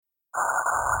For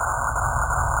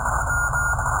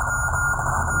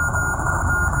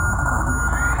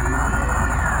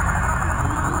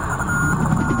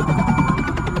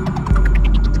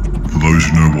those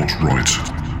who know what's right,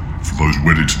 for those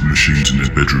wedded to the machines in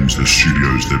their bedrooms, their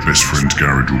studios, their best friend's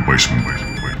garage or basement,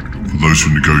 for those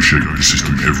who negotiate with the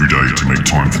system every day to make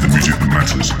time for the music that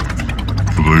matters,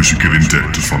 for those who get in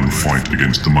debt to fund the fight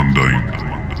against the mundane,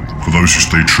 for those who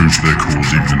stay true to their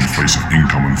cause even in the face of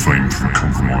income and fame through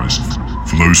compromise,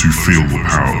 for those who feel the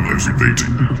power of every beat,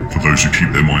 for those who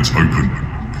keep their minds open,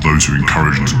 for those who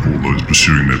encourage and support those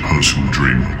pursuing their personal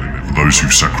dream, for those who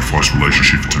sacrifice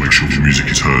relationships to make sure the music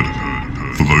is heard,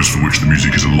 for those for which the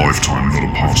music is a lifetime, not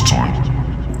a pastime.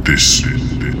 This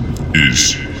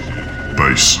is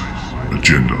Bass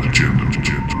Agenda.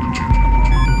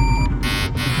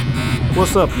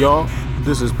 What's up, y'all?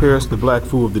 This is Paris the Black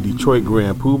Fool of the Detroit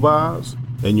Grand Pubahs,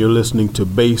 and you're listening to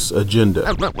Bass Agenda.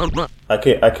 I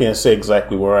can't say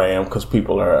exactly where I am because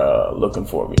people are looking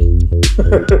for me.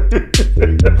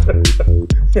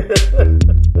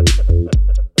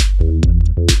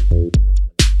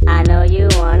 I know you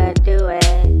wanna do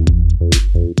it.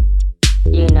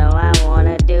 You know I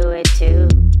wanna do it too.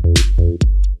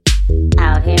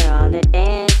 Out here on the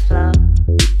dance floor,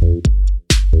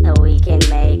 we can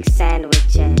make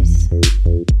sandwiches.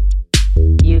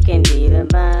 You can be the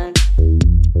bun,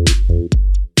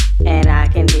 and I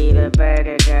can be the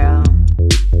burger girl.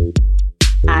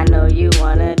 I know you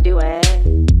wanna do it.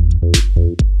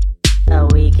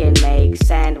 We can make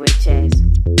sandwiches.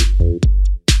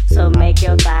 So make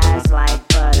your thighs like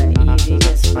butter, easy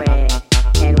to spread,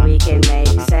 and we can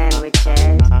make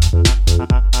sandwiches.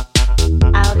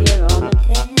 Out here on the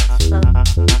dance floor,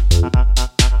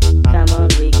 come on,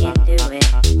 we can do it.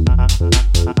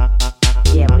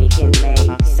 Yeah, we can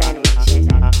make sandwiches.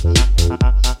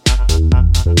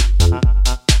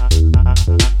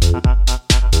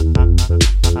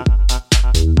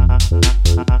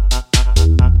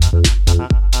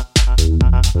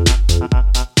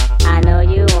 I know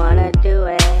you wanna do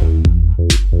it.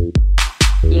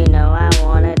 You know I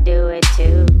wanna do it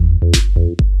too.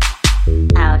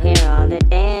 Out here on the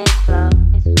dance floor,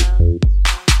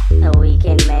 we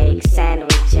can make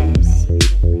sandwiches.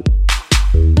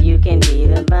 You can be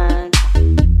the bun,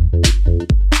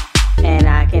 and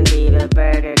I can be the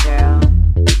burger girl.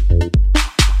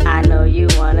 I know you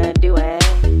wanna do it.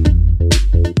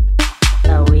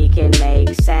 We can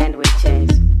make sandwiches.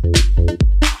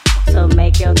 So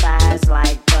make your thighs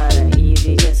like butter,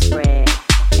 easy to spread,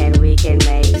 and we can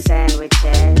make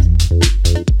sandwiches.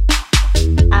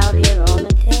 Out here on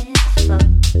the dance floor,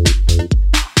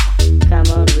 come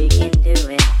on, we can do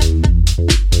it.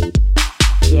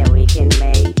 Yeah, we can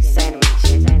make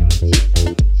sandwiches.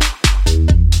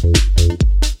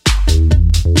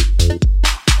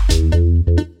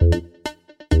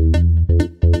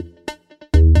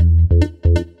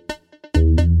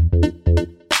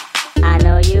 I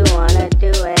know you wanna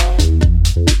do it.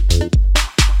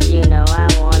 You know I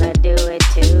wanna do it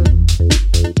too.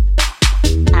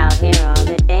 Out here on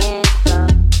the dance floor,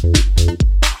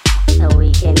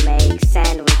 we can make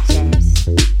sandwiches.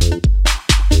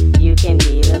 You can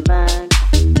be the bun,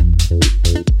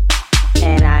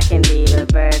 and I can be the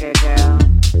burger girl.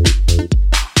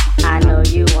 I know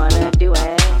you wanna do it.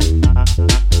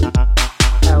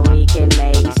 We can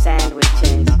make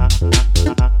sandwiches.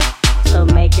 So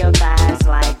make your thighs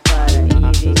like butter,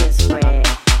 easy to spread,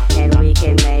 and we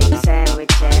can make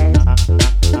sandwiches.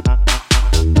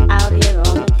 Out here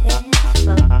on the dance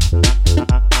floor,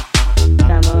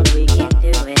 come on, we can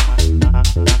do it.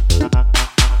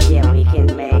 Yeah, we can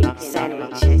make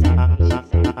sandwiches.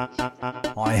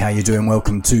 Hi, how you doing?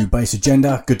 Welcome to Bass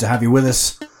Agenda. Good to have you with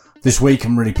us. This week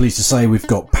I'm really pleased to say we've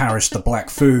got Paris the Black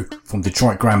Foo from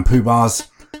Detroit Grand Pubahs.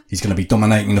 He's going to be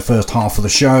dominating the first half of the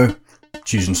show,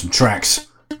 choosing some tracks,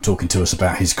 talking to us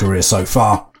about his career so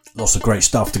far. Lots of great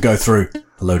stuff to go through.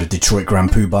 A load of Detroit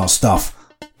Grand Pubahs stuff,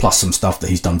 plus some stuff that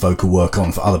he's done vocal work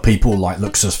on for other people like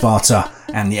Luxus Vata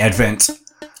and The Advent.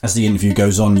 As the interview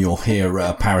goes on, you'll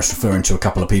hear Paris referring to a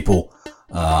couple of people.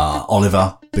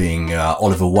 Oliver being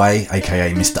Oliver Way,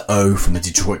 aka Mr. O from the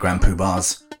Detroit Grand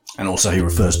Pubahs. And also he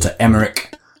refers to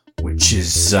Emmerich, which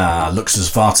is Luxus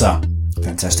Vata,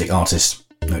 fantastic artist.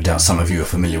 No doubt some of you are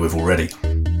familiar with already.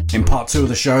 In part 2 of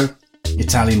the show,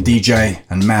 Italian DJ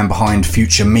and man behind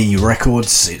Future Me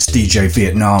Records, it's DJ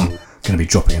Vietnam, going to be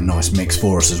dropping a nice mix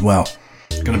for us as well.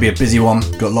 Going to be a busy one,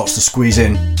 got lots to squeeze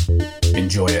in.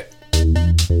 Enjoy it.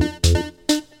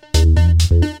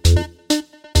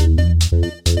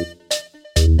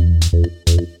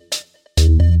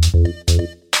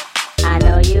 I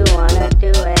know you wanna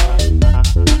do it.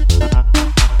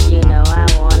 You know I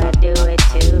wanna do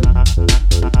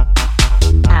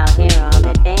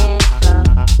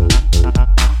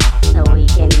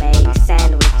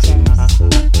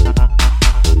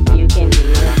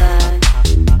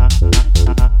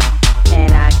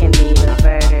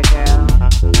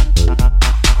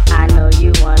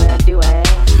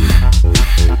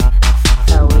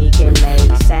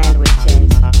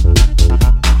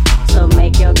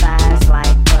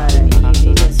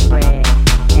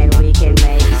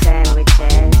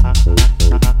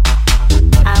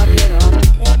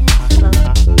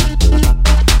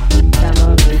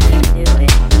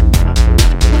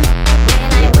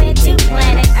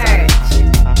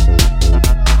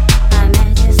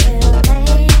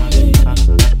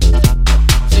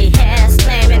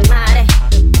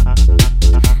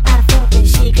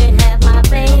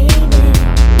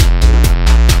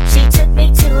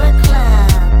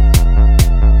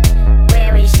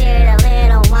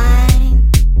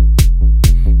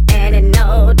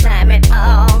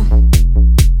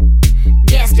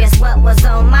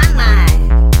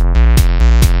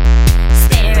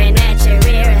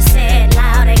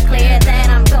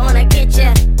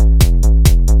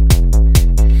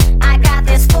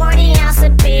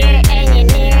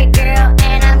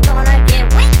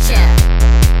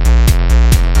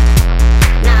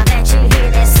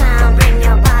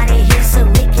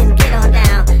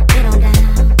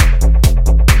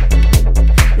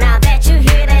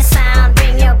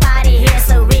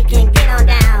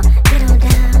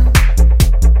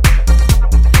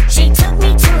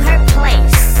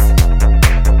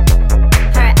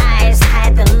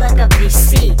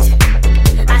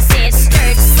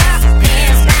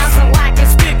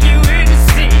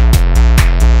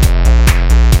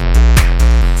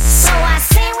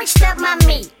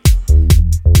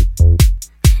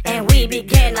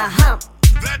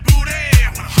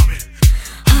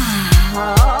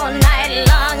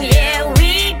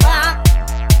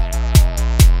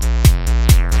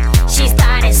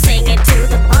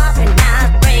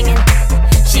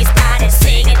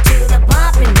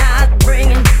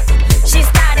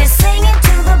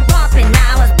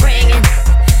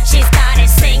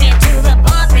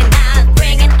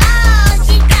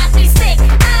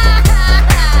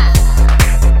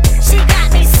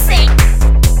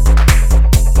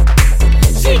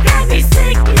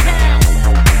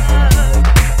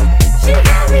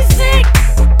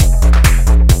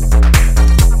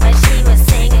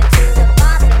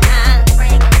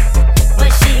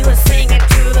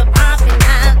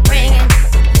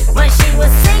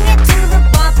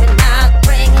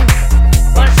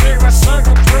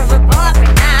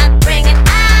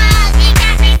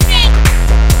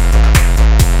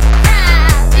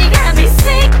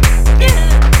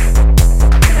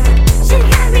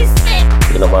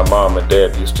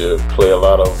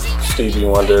Stevie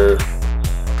Wonder,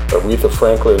 Aretha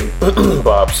Franklin,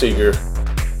 Bob Seger,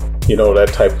 that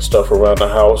type of stuff around the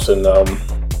house.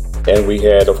 And we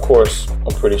had, of course,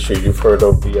 I'm pretty sure you've heard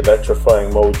of the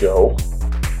Electrifying Mojo.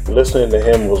 Listening to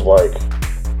him was like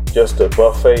just a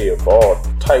buffet of all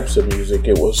types of music.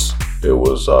 It was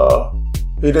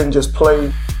he didn't just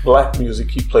play black music,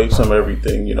 he played some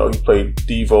everything. He played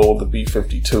Devo, the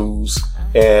B-52s,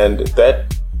 and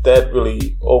that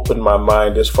really opened my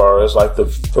mind as far as like the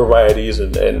varieties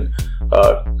and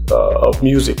of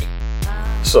music.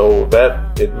 So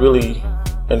that it really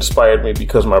inspired me,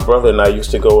 because my brother and I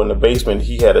used to go in the basement.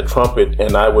 He had a trumpet,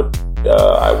 and I would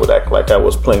act like I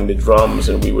was playing the drums,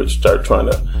 and we would start trying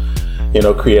to,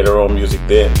 create our own music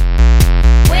then.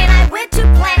 When I went to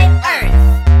planet Earth,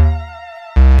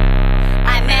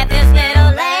 I met this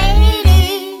little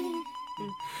lady.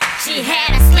 She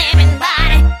had a slamming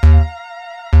body.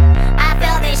 I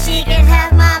felt that she could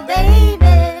have my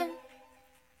baby.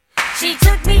 She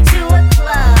took me to a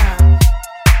club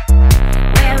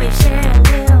where we shared a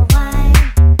little wine,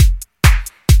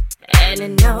 and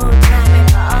in no time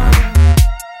at all,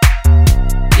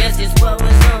 guess it's what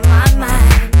was on my mind.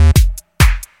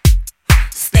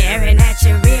 Staring at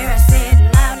your rear, I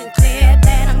said loud and clear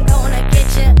that I'm gonna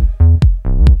get you.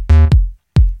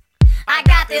 I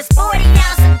got this 40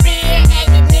 ounce of beer and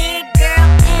you need it, girl,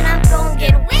 and I'm gonna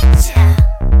get with ya.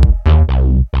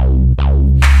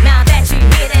 Now that you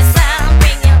hear that sound,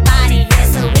 bring your body here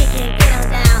so we can get on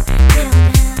down, get on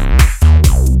down.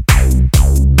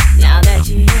 Now that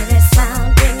you hear that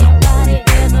sound, bring your body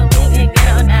here so we can get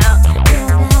on down, get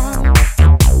on down.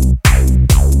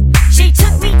 She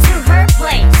took me to her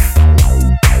place.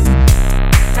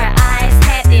 Her eyes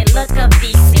had the look of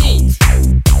deceit.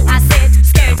 I said,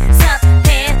 skirts up,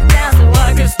 hands down, so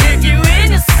I could stick you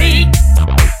in the seat.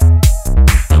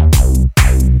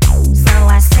 So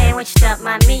I sandwiched up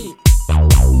my meat,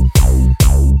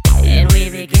 and we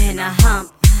began to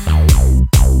hump.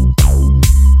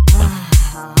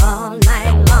 All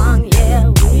night long, yeah,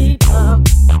 we pump.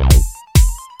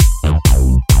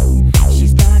 She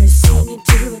started singing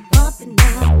to the bumping,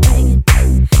 now ringing.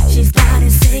 She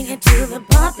started singing to the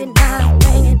bumping, now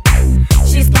ringing.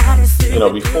 She started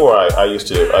singing. Before I used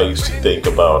to think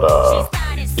about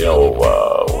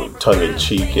tongue in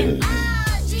cheek and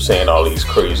saying all these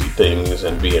crazy things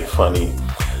and being funny,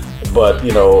 but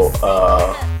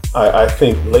I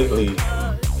think lately,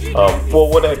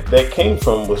 what that came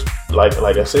from was like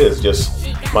I said, it's just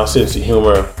my sense of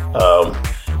humor.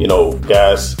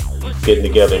 Guys getting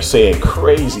together, saying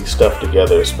crazy stuff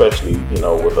together, especially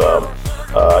with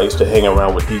I used to hang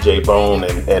around with DJ Bone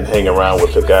and hang around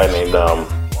with a guy named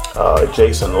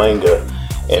Jason Langa,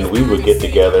 and we would get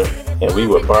together and we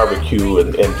would barbecue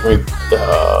and drink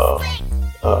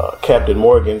Captain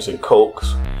Morgan's and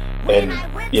Cokes, and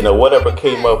whatever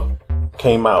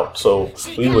came out. So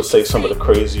we would say some of the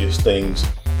craziest things,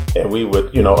 and we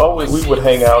would we would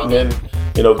hang out, and then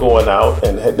going out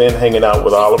and then hanging out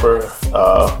with Oliver.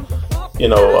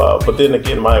 But then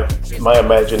again, my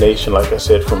imagination, like I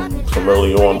said, from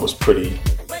early on was pretty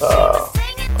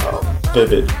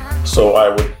vivid. So I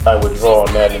would draw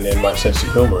on that, and then my sense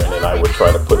of humor, and then I would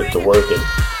try to put it to work.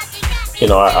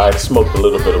 And I smoked a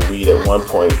little bit of weed at one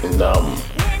point, and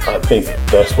I think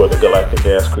that's where the Galactic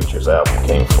Gas Creatures album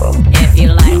came from. If you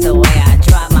like the way I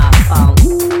drop my phone,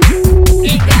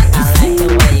 I like the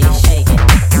way you shake it.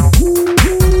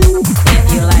 If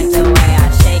you like the way I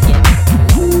shake it,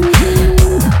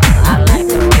 I like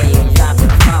the way you drop the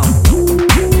phone.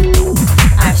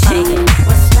 I shake it,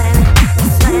 what's slamming,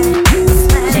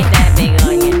 shake that big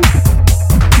onion,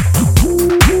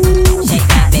 shake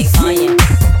that big onion,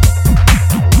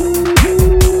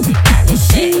 just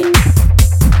shake it.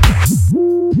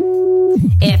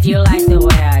 If you like the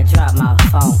way I drop my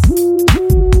phone,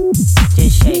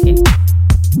 just shake it.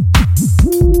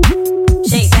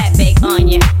 Shake that big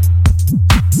onion.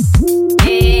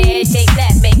 Yeah, shake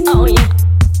that big onion.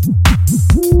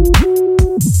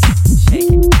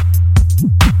 Shake it.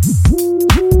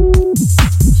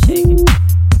 Shake it.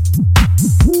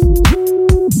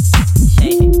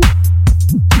 Shake it.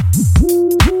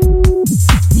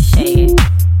 Shake it.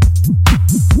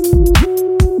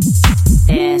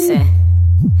 Dancing,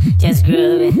 just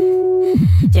grooving,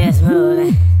 just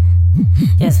moving,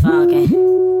 just funkin',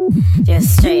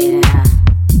 just straight out.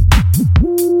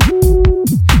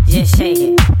 Just shake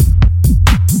it.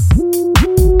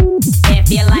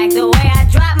 If you like the way I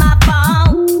drop my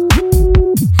phone,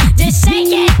 just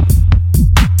shake it.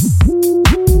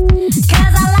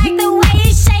 'Cause I like the way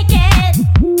you shake it.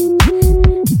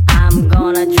 I'm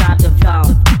gonna drop the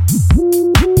phone.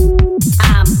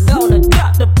 I'm gonna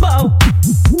drop the phone.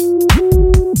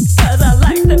 'Cause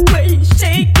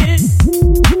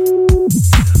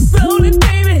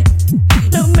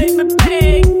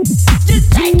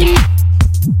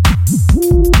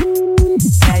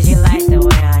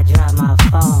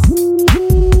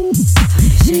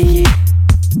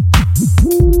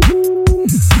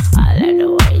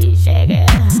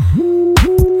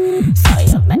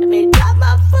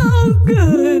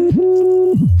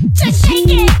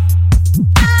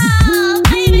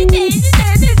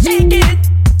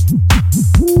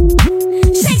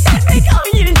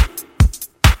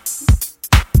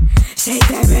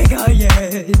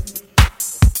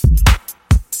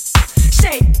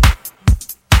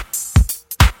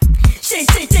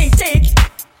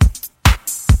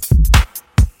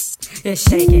Just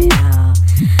shake it off.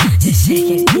 Just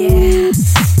shake it, yeah.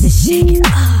 Just shake it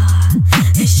off.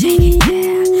 Just shake it,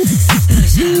 yeah.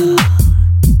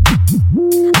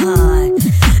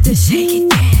 Just shake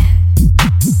it, yeah.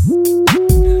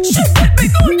 Shake that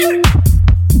big onion.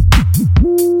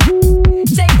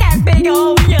 Shake that big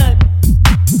onion.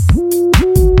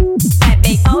 That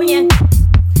big onion.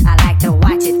 I like to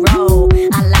watch it roll.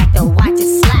 I like to watch it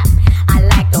slap. I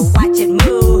like to watch it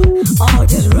move. Oh,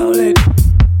 just roll it.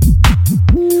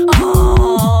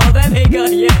 Oh, that big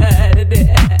onion.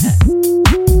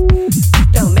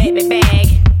 Don't make me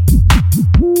beg.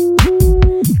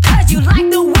 'Cause you like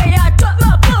the way I drop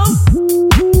my boom.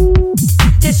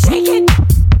 Just shake it.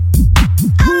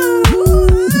 Oh,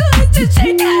 just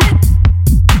shake it.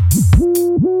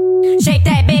 Shake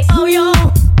that big oh yo.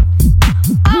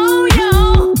 Oh yo.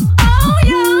 Oh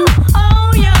yo.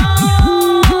 Oh yo.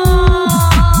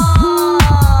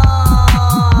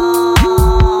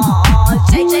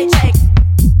 Shake, shake, shake.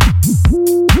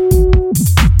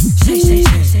 Shake, shake,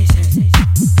 shake, shake, shake, shake.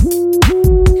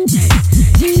 Shake,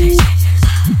 shake, shake, shake.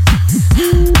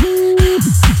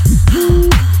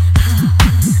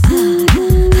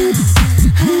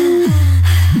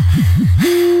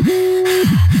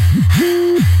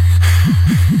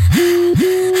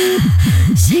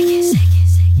 Shake it, shake it,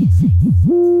 shake it, shake it.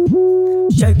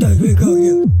 Shake that big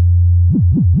onion.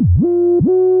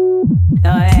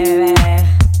 Oh, baby, baby.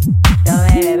 Oh,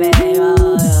 baby, baby. Oh,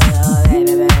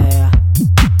 baby, baby.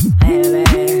 Baby,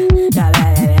 baby. Oh,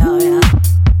 baby, oh, yeah.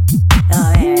 Oh,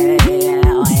 baby, baby.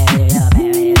 Oh, baby, oh,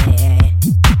 baby, baby.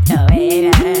 Oh, baby,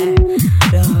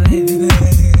 oh, baby, baby.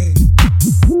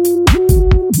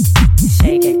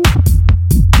 Shake it.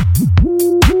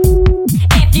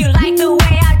 If you like the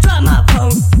way I drum my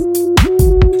phone,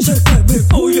 shake that big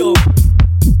oh yo.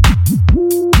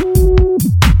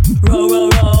 Roll, roll,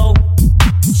 roll.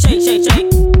 Shake, shake, shake.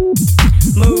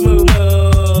 Move, move,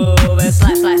 move. And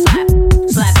slap, slap, slap.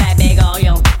 Slap that big oh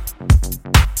yo.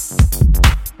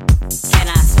 Can I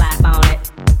slap on it?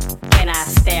 Can I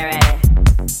stare at it?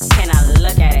 Can I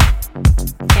look at it?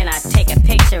 Can I take a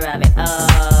picture of it?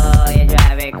 Oh, you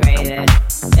drive me crazy. Crazy.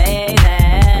 Baby.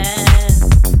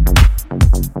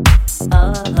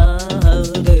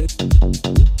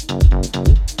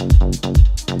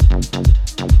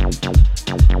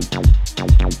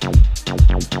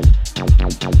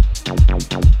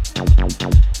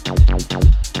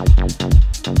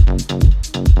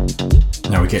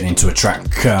 Now we're getting into a track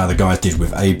the guys did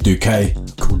with Abe Duque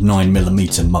called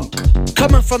 9mm Monk.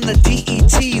 Coming from the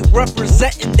DET,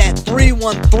 representing that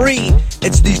 313.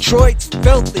 It's Detroit's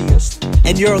filthiest,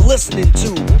 and you're listening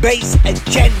to Bass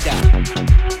Agenda.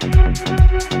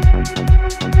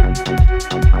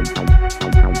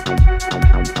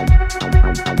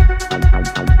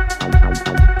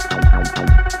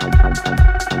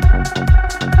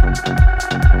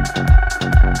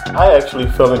 I actually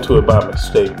fell into it by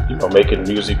mistake, making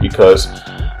music, because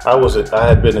I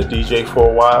had been a DJ for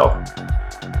a while,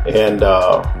 and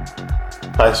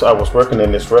I was working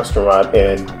in this restaurant,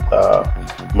 and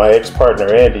my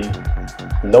ex-partner Andy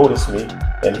noticed me,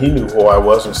 and he knew who I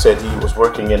was and said he was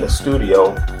working in the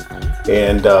studio,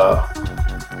 and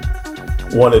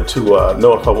wanted to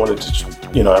know if I wanted to,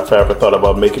 if I ever thought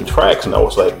about making tracks, and I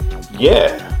was like,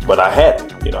 yeah, but I hadn't.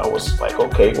 I was like,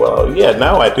 okay, well, yeah,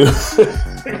 now I do.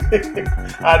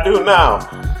 I do now,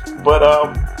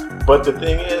 but the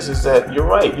thing is that you're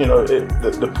right.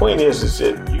 The point is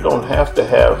that you don't have to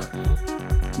have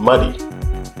money.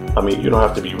 I mean, you don't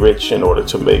have to be rich in order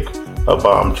to make a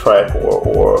bomb track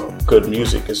or good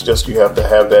music. It's just you have to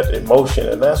have that emotion,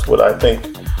 and that's what I think.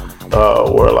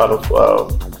 Where a lot of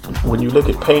when you look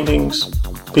at paintings,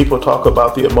 people talk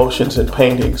about the emotions in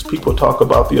paintings. People talk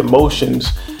about the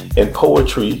emotions in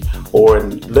poetry or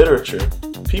in literature.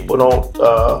 People don't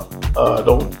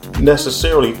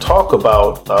necessarily talk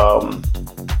about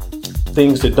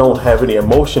things that don't have any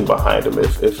emotion behind them.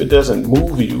 If it doesn't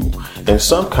move you in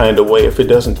some kind of way, if it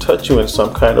doesn't touch you in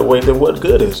some kind of way, then what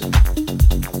good is it?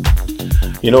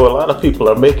 A lot of people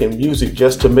are making music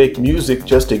just to make music,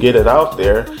 just to get it out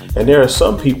there, and there are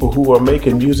some people who are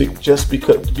making music just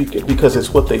because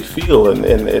it's what they feel and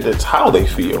it's how they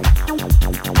feel.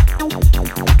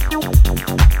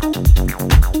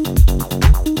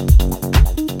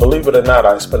 Believe it or not,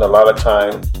 I spend a lot of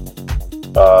time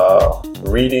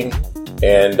reading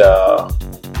and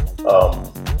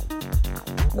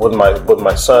with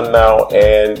my son now,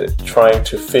 and trying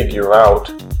to figure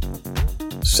out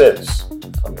synths.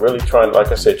 I'm really trying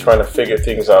to figure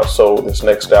things out so this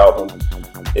next album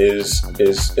is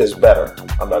better.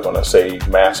 I'm not going to say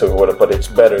massive or whatever, but it's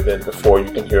better than before.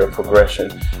 You can hear a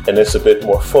progression, and it's a bit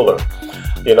more fuller.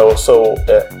 So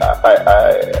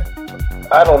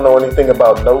I don't know anything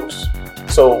about notes.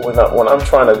 So when I'm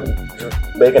trying to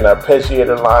make an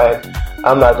arpeggiator line,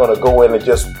 I'm not going to go in and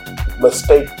just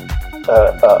mistake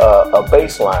a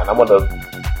bass line. I'm going to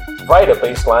write a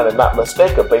bass line and not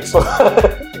mistake a bass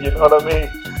line. You know what I mean?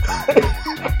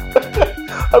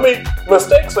 I mean,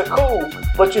 mistakes are cool,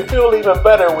 but you feel even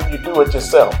better when you do it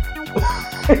yourself.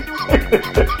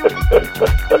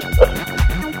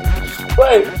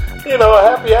 Right. A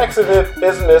happy accident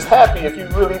isn't as happy if you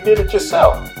really did it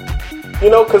yourself.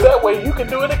 Because that way you can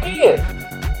do it again.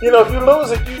 If you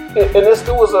lose it, and this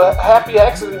was a happy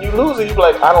accident, you lose it, you be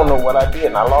like, I don't know what I did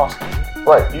and I lost it.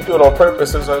 Right. You do it on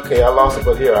purpose. It's okay, I lost it,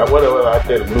 but here, whatever I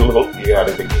did, you got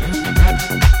it again.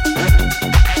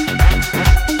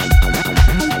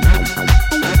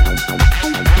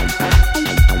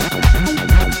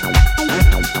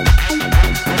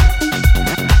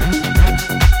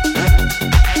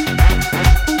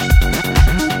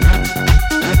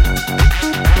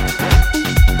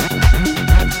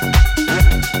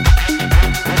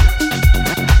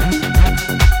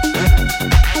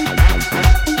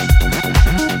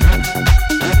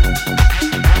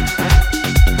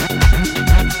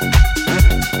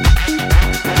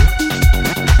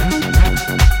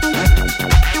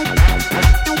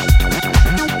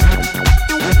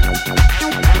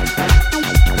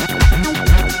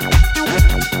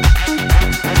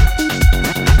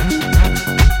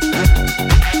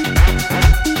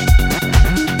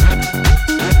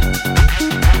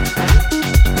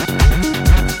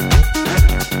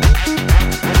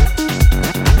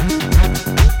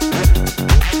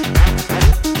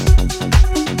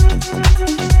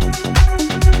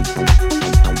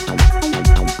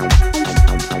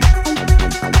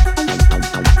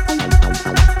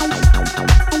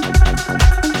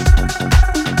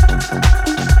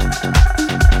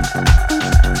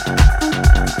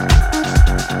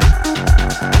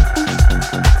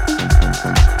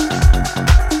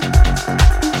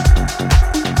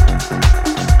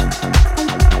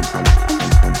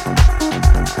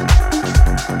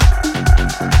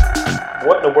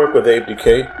 With Abe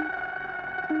Decay,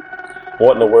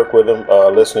 wanting to work with him,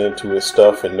 listening to his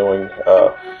stuff and knowing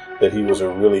that he was a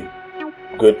really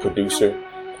good producer,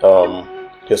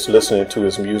 just listening to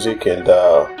his music, and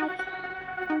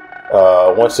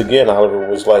once again Oliver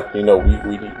was like, we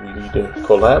need to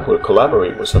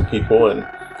collaborate with some people, and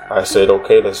I said,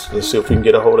 okay, let's see if we can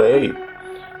get a hold of Abe,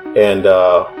 and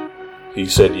he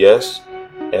said yes,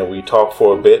 and we talked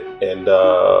for a bit and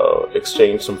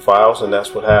exchanged some files, and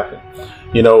that's what happened.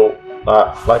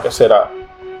 Like I said,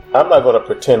 I'm not going to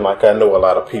pretend like I know a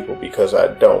lot of people, because I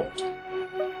don't.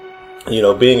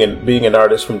 Being an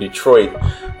artist from Detroit,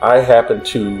 I happen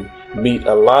to meet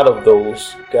a lot of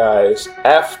those guys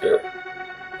after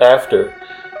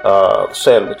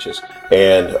Sandwiches,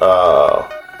 and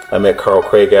I met Carl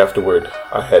Craig afterward.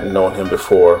 I hadn't known him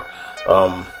before.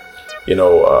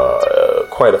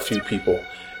 Quite a few people,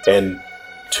 and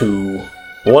to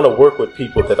want to work with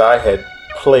people that I had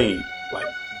played, like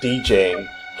DJing,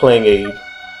 playing Abe,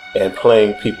 and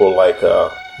playing people like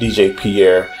DJ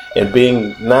Pierre, and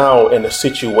being now in a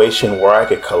situation where I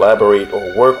could collaborate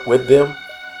or work with them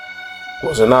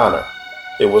was an honor.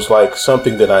 It was like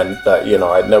something that I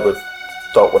never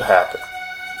thought would happen.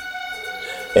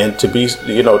 And to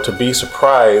be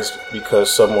surprised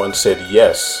because someone said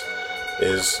yes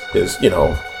is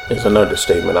an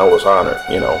understatement. I was honored,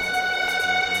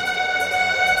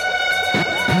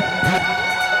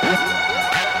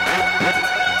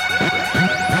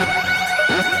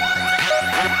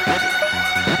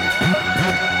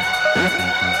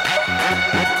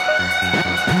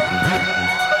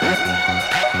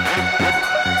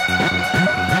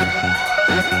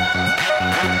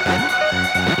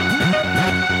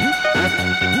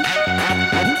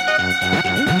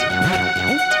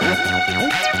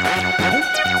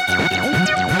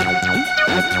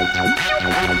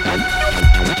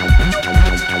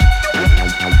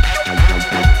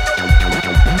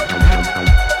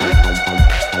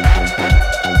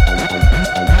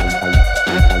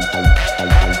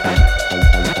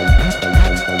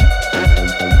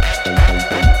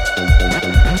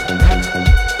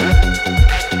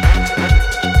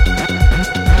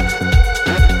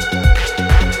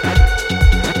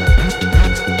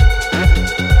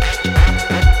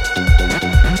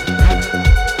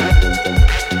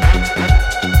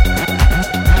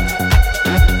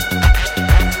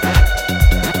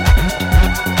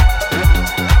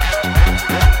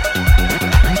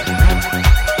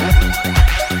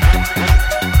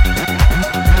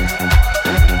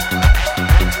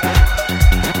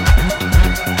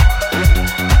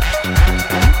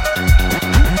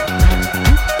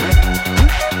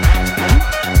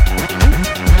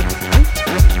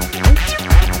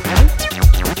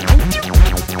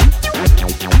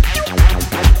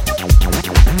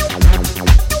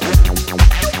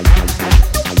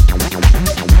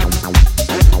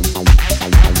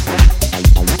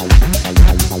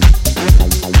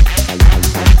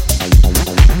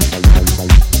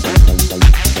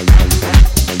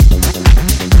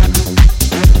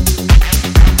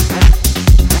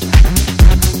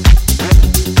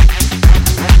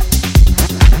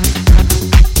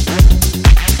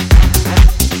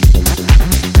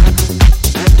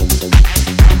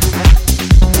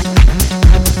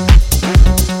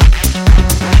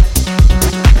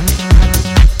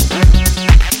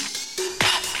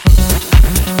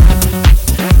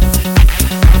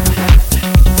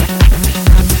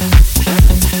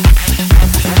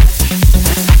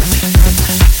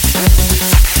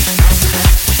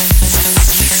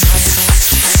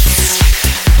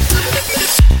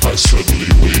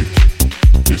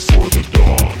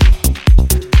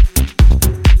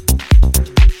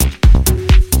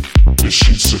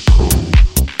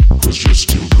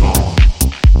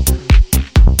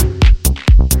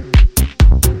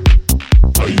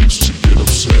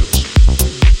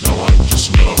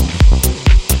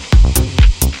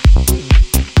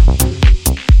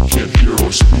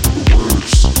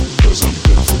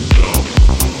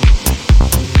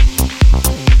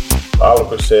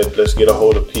 said, let's get a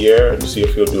hold of Pierre and see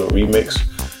if he'll do a remix.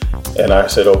 And I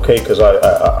said, okay, because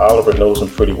Oliver knows him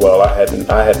pretty well. I've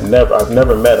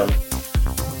never met him,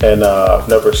 and I've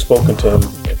never spoken to him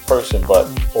in person,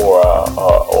 or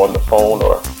on the phone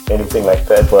or anything like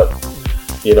that. But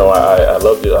I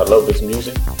loved it. I love his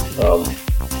music.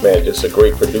 Man, just a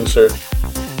great producer,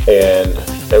 and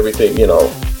everything.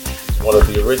 One of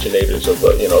the originators of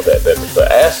the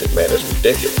acid, man, is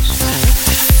ridiculous.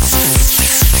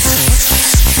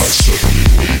 I suddenly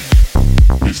wake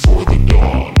before the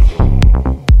dawn.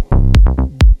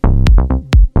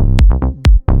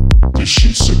 The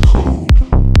sheets are cold,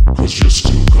 'cause you're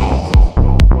still gone.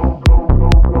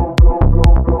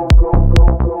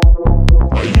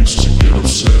 I used to get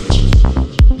upset,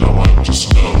 now I'm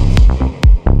just numb.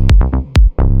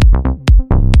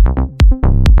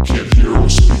 Can't hear or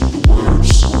speak the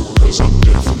words, 'cause I'm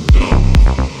deaf and dumb.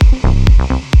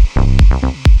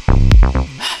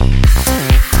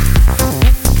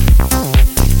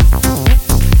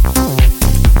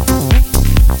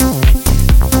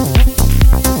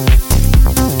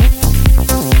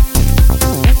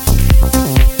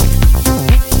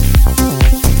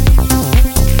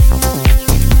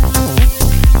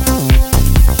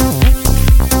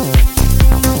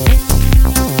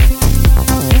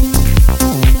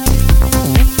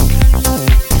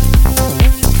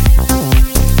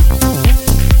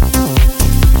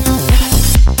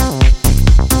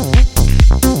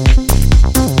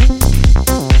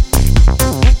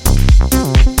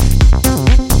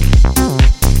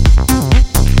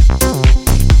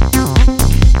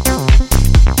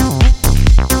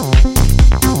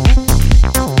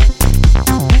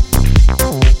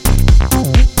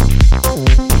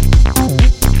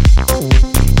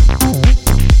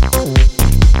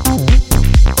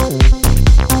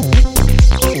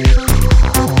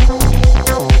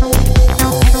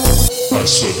 I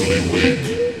suddenly wake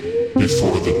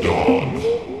before the dawn.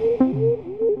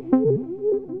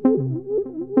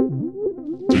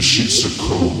 The sheets are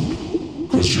cold,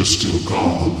 'cause you're still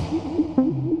gone.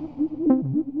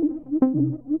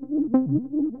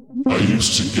 I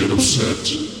used to get upset,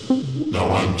 now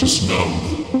I'm just numb.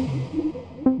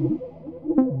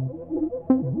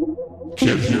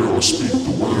 Can't hear or speak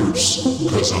the words,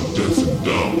 'cause I'm deaf and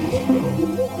dumb.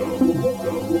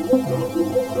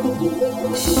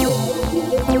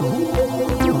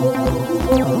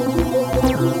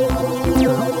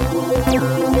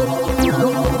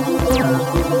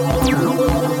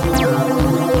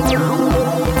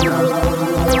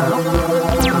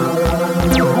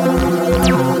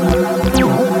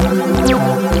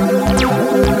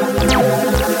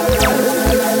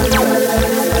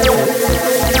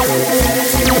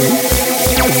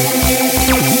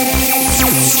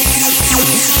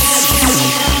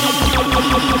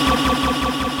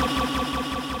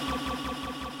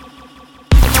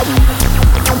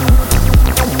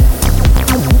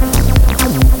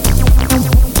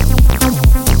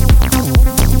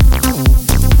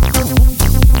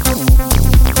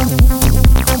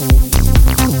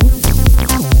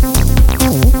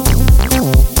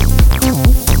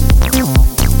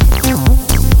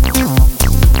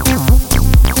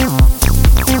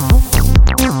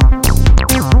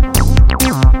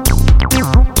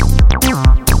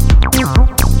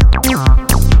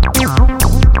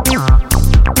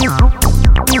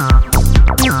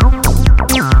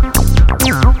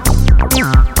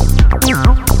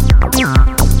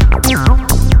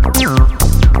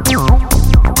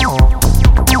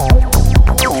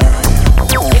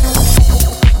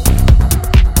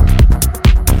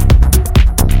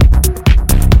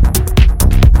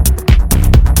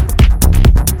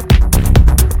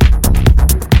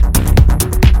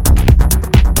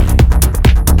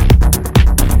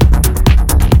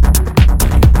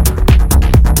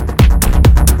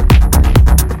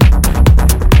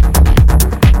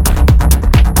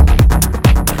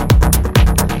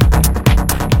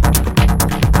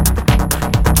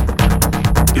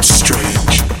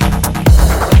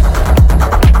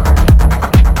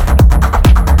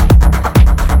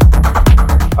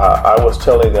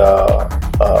 Telling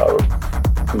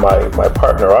my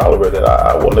partner Oliver that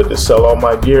I wanted to sell all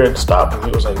my gear and stop, and he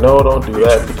was like, no, don't do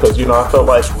that, because I felt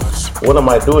like, what am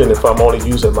I doing if I'm only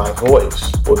using my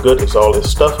voice? Well, good is all this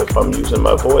stuff if I'm using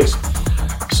my voice.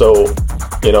 So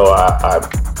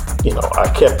I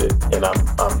kept it, and I'm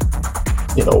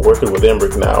working with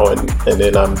Emmerich now, and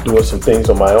then I'm doing some things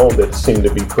on my own that seem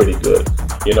to be pretty good.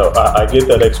 I get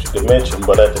that extra dimension,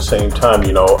 but at the same time,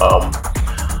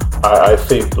 I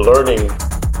think learning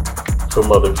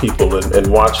from other people and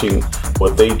watching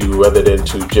what they do rather than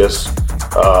to just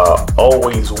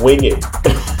always wing it.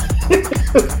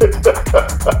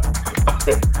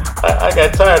 I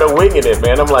got tired of winging it,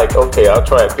 man. I'm like, okay, I'll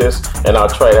try this and I'll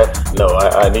try that. No,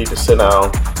 I need to sit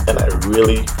down and I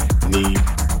really need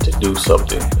to do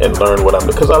something and learn what I'm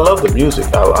doing. Because I love the music.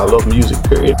 I love music,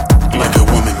 period. Like a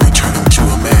woman returning to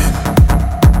a man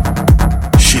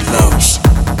she loves,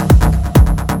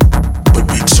 but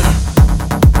beats her.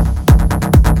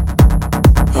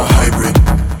 A hybrid.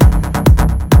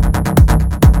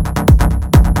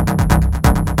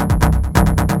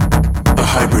 A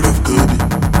hybrid of good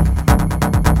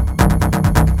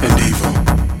and evil.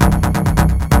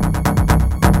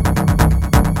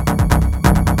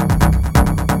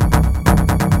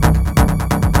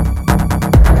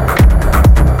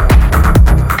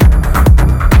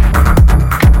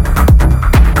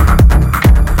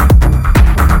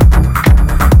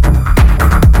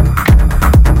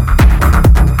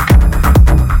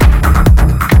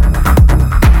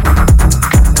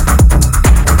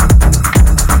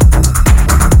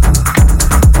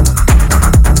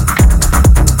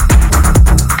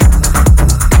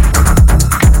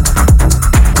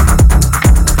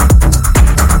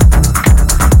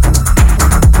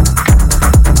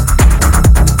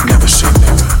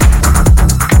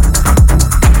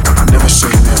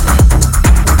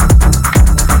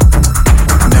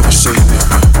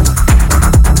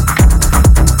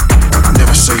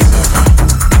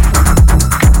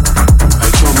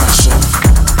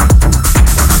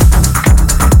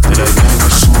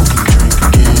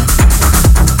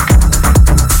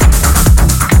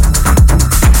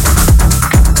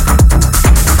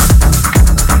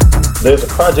 There's a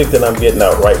project that I'm getting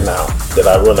out right now that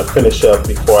I want to finish up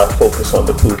before I focus on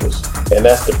the Pubahs, and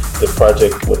that's the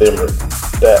project with Emery.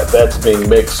 That's being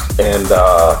mixed, and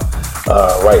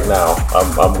right now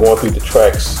I'm going through the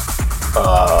tracks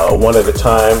one at a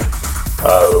time,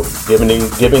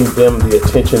 giving them the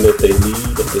attention that they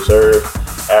need and deserve.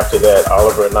 After that,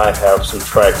 Oliver and I have some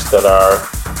tracks that are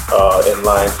in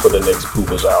line for the next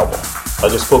Pubahs album. I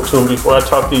just spoke to him before I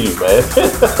talked to you, man.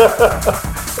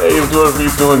 Hey,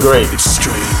 he's doing great. It's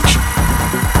strange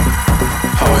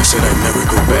how I said I'd never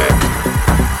go back,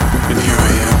 and here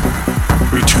I am,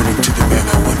 returning to the man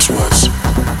I once was.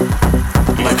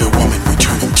 Like a woman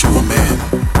returning to a man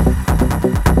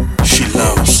she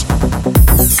loves,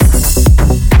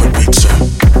 but beats her.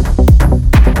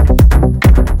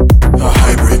 A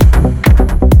hybrid.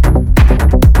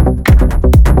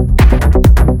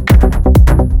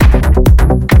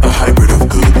 A hybrid of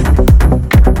good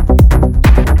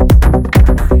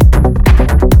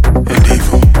and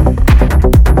evil.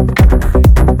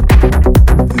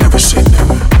 Never say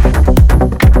never.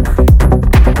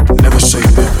 Never say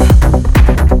never.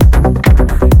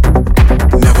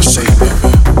 Never say never.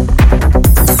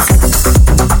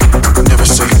 Never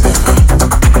say never.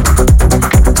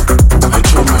 I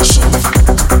told myself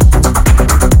that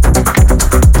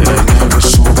I'd never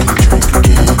smoke and drink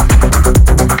again.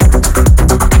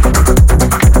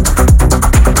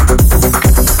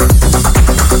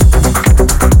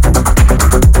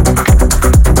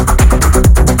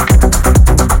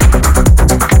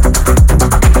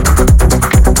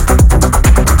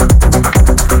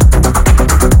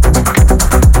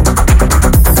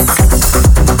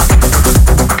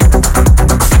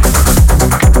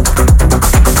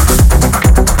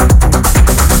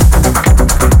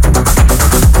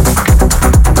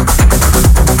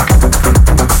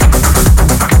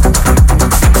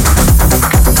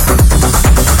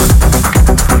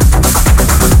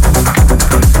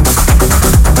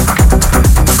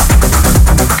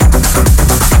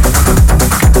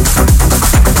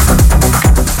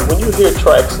 Hear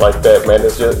tracks like that, man,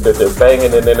 it's just that they're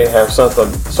banging and then they have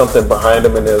something behind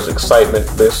them and there's excitement.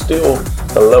 There's still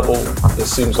a level, it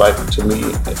seems like to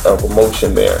me, of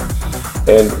emotion there.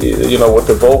 And you know, with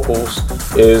the vocals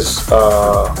is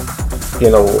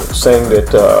saying that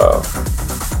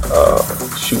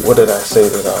shoot, what did I say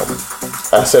that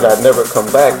I said I'd never come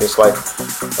back. It's like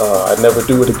I'd never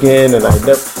do it again, and I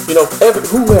never,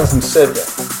 who hasn't said that?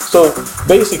 So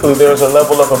basically there's a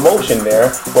level of emotion there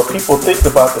where people think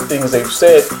about the things they've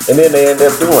said and then they end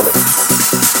up doing it.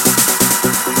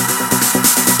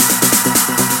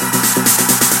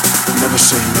 Never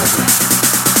say never.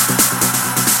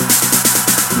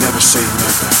 Never say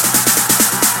never.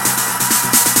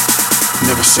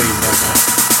 Never say never.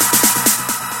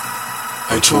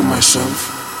 I told myself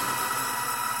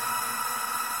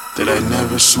that I'd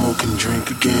never smoke and drink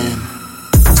again.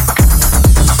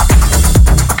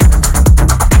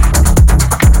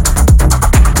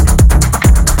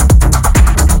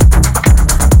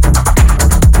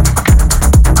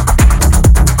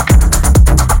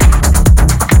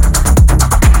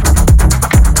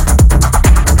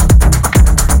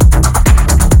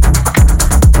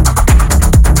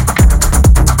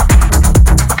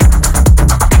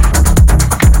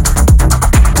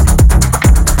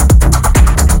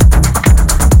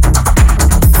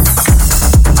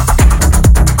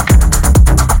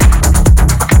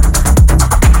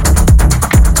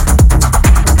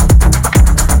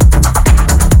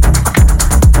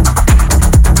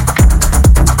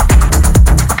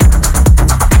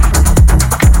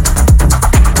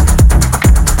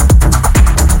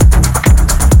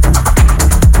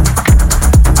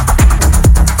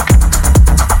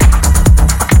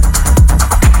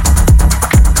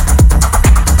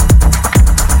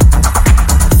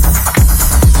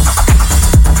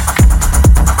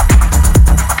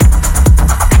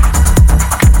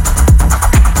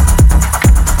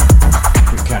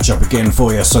 again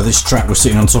for you. So this track we're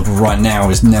sitting on top of right now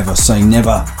is Never Say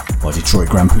Never by Detroit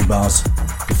Grand Pubahs.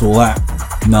 Before that,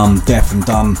 Numb, Deaf and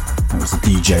Dumb. That was the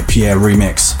DJ Pierre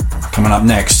remix. Coming up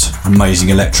next, amazing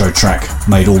electro track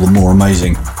made all the more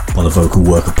amazing by the vocal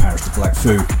work of Paris the Black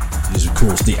Foo. It is of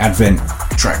course the Advent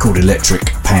track called Electric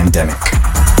Pandemic.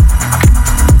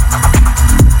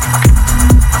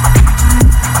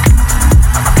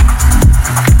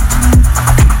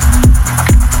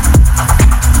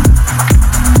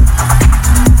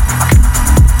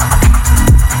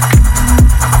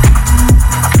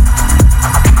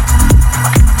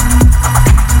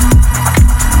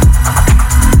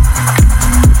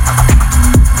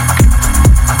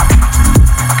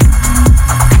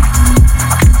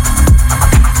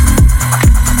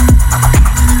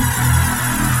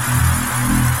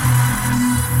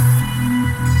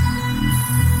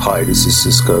 Hi, this is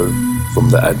Cisco from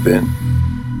the Advent,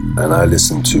 and I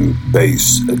listen to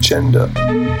Bass Agenda.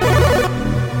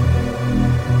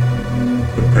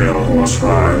 The pale horse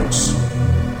rides,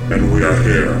 and we are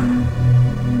here.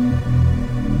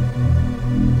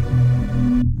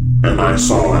 And I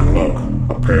saw and look,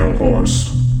 a pale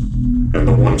horse, and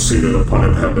the one seated upon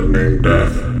it had the name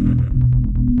Death.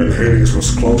 And Hades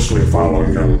was closely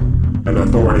following him, and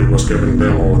authority was given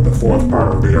them over the fourth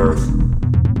part of the earth,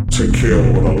 to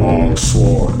kill with a long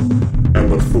sword, and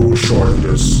with food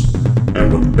shortages,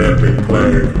 and with deadly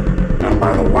plague, and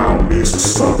by the wild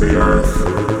beasts of the earth.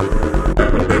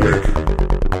 Epidemic,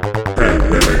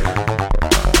 pandemic.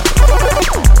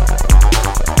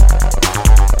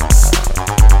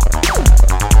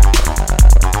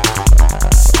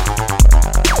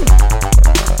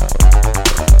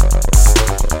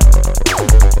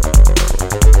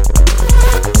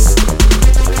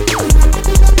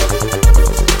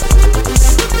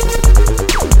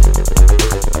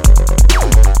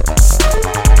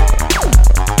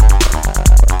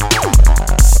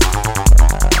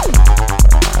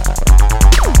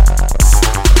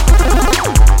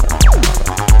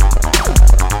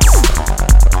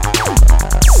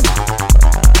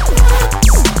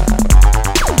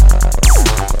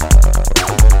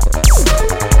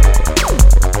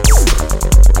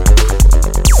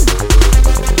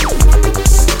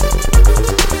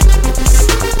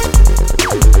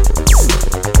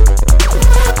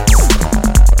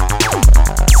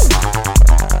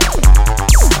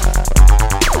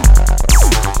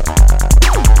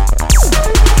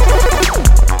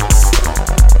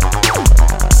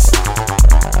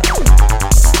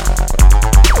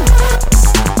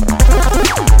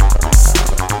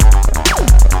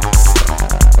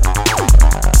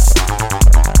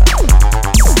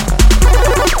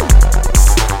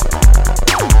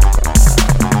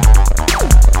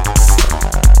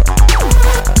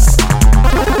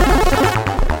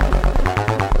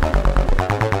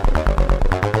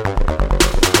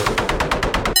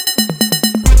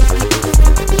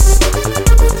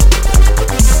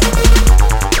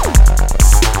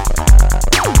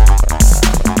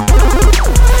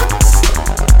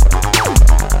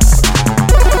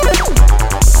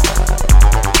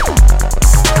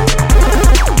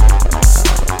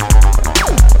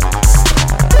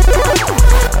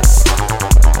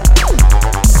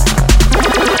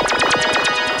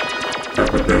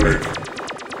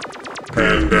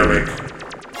 Pandemic.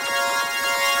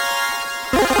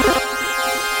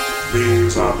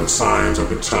 These are the signs of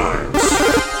the times.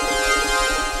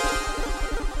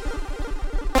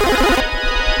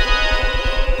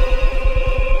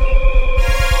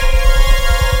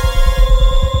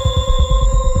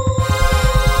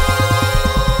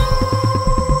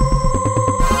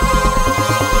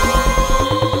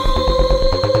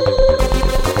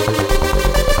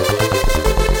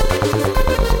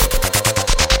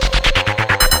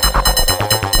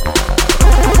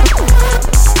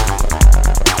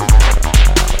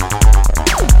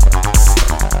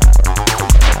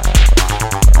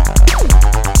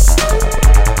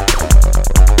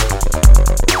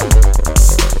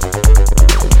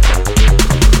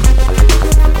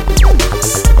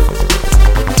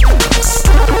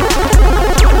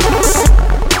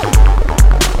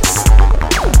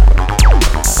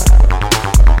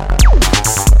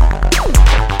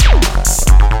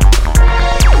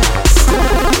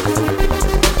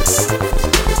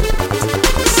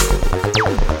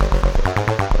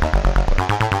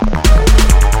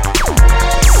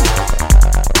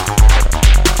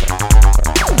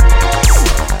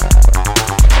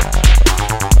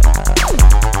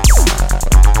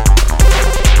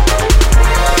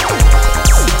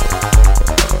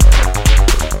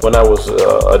 When I was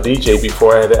a DJ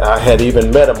before I had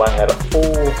even met him, I had a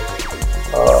full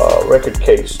record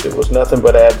case. It was nothing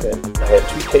but Advent. I had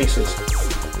 2 cases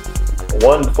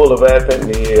One full of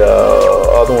Advent, the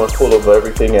other one full of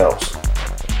everything else.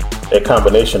 That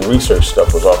combination research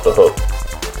stuff was off the hook.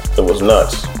 It was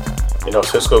nuts. You know,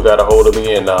 Cisco got a hold of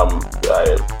me and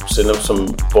I sent him some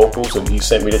vocals and he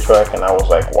sent me the track and I was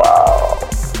like, wow.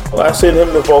 Well, I sent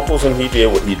him the vocals and he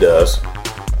did what he does.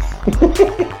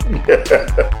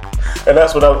 And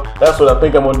that's what I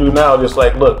think I'm gonna do now. Just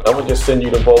like, look, I'm gonna just send you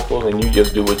the vocals and you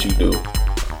just do what you do.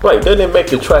 Right, doesn't it make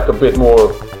the track a bit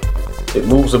more, it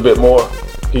moves a bit more,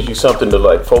 gives you something to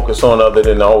like focus on other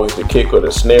than always the kick or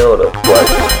the snare or the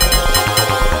right.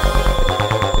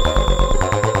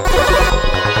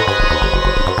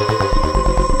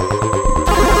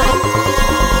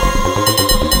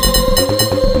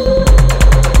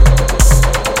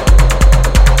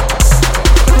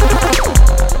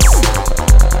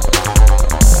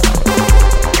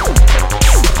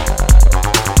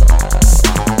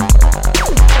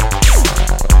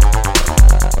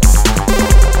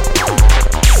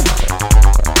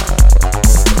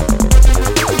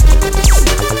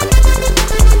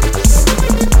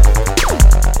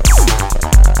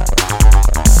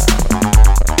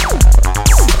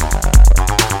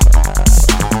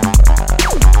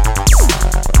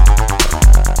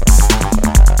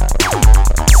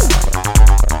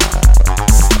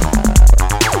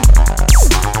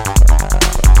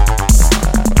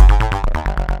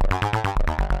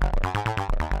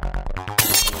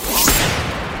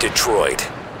 Detroit,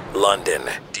 London,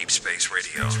 Deep Space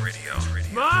Radio.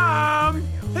 Mom!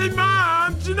 Hey,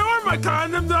 Mom! Do you know where my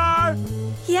condoms are?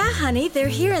 Yeah, honey, they're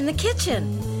here in the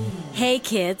kitchen. Hey,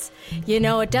 kids, you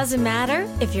know it doesn't matter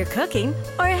if you're cooking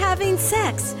or having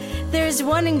sex. There's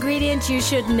one ingredient you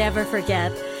should never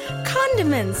forget.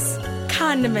 Condiments.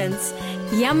 Condiments.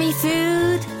 Yummy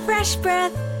food, fresh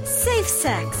breath, safe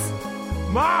sex.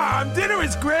 Mom, dinner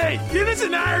was great. Eunice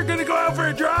and I are going to go out for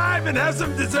a drive and have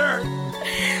some dessert.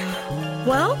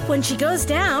 Well, when she goes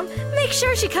down, make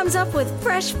sure she comes up with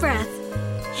fresh breath.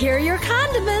 Here are your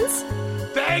condiments.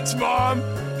 Thanks, Mom.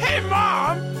 Hey,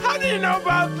 Mom, how do you know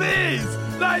about these?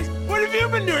 Like, what have you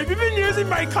been doing? Have you been using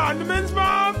my condiments,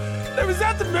 Mom? Was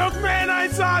that the milkman I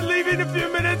saw leaving a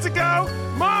few minutes ago?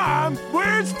 Mom,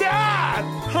 where's Dad?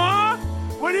 Huh?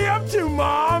 What are you up to,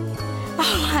 Mom?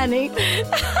 Oh, honey,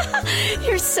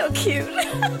 you're so cute.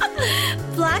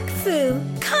 Black Foo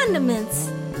condiments.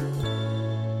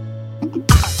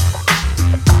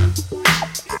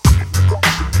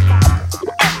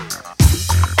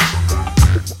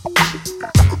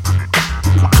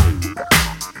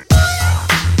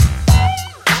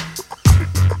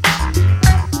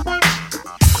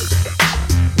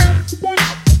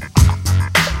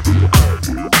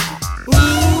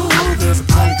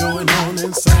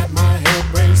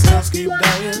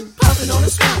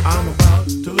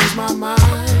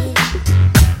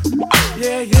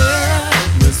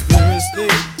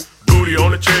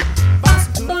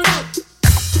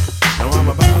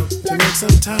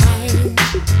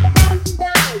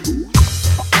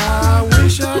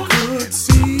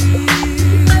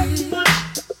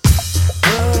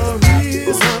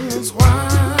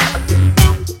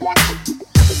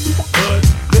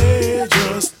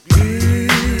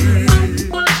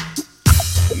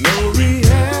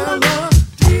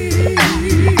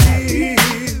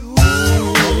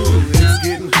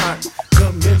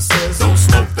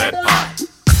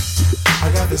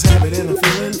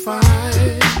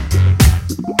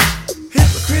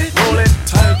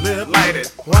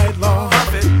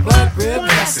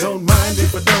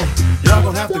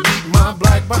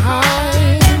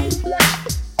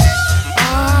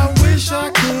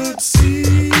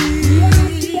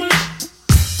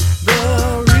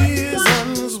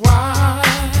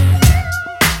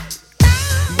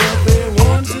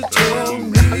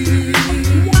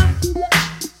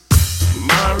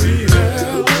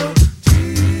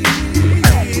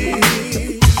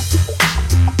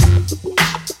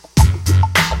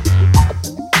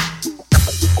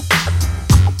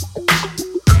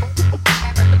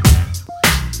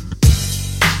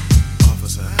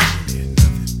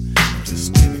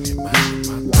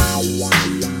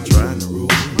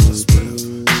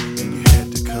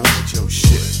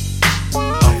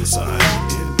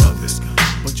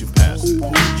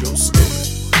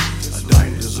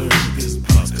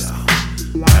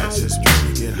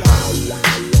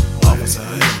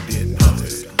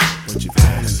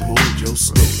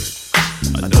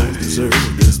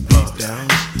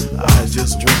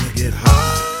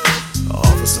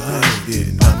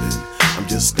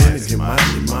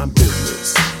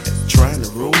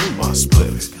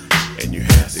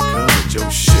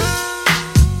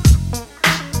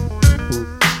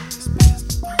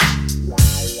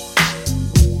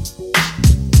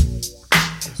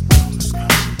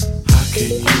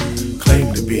 can you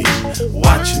claim to be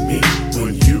watching me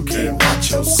when you can't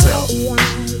watch yourself?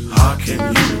 How can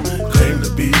you claim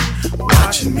to be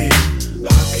watching me?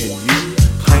 How can you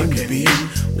claim to be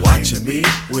watching me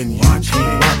when you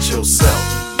can't watch yourself?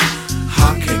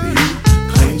 How can you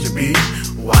claim to be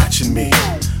watching me?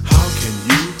 How can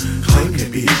you claim to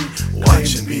be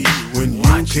watching me when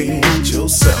you can't watch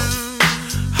yourself?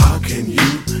 How can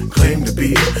you claim to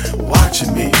be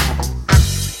watching me?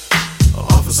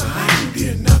 Officer, I ain't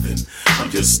did nothing. I'm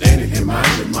just standing here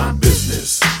minding my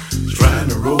business, trying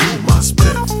to roll my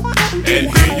spliff,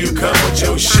 and here you come with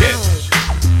your shit.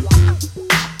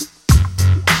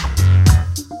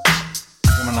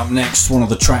 Coming up next, one of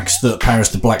the tracks that Paris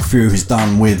the Black Few has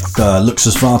done with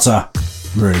Luxus Vata.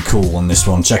 Really cool on this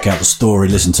one. Check out the story,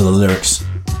 listen to the lyrics,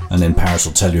 and then Paris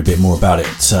will tell you a bit more about it.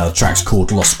 The track's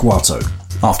called Los Cuarto.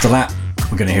 After that,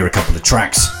 we're going to hear a couple of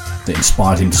tracks that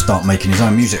inspired him to start making his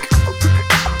own music.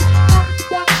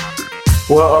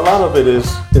 Well, a lot of it is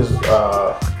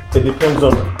it depends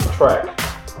on the track.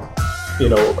 You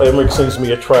know, Emmerich sends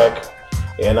me a track,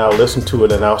 and I'll listen to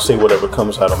it, and I'll say whatever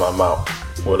comes out of my mouth,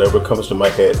 whatever comes to my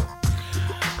head.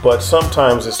 But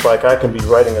sometimes it's like I can be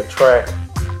writing a track,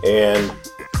 and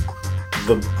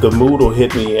the mood will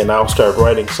hit me, and I'll start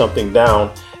writing something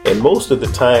down. And most of the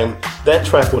time, that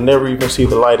track will never even see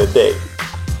the light of day.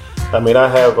 I mean, I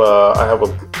have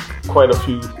quite a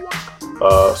few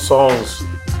songs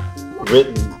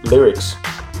written, lyrics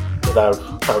that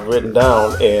I've written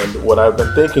down, and what I've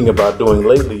been thinking about doing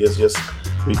lately is just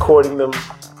recording them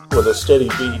with a steady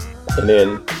beat, and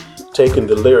then taking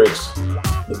the lyrics,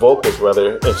 the vocals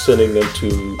rather, and sending them to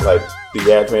like the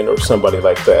admin or somebody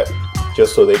like that,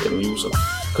 just so they can use them.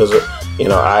 Because you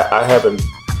know, I haven't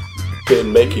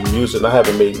been making music. I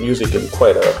haven't made music in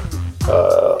quite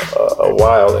a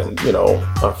while, and you know,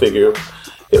 I figure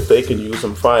if they can use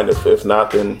them, fine. If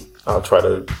not, then I'll try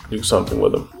to do something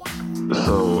with them.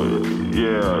 So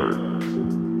yeah,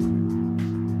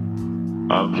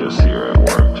 I'm just here at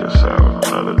work, just having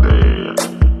another day,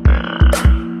 and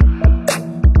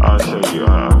I'll tell you, I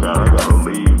gotta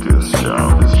leave this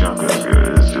job. This job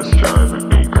is just driving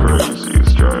me crazy.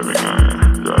 It's driving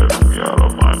me out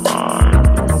of my mind.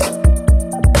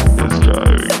 It's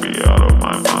driving me out of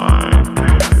my mind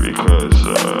because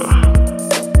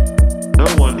no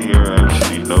one here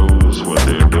actually knows what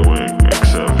they're doing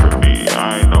except for me.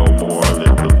 I know more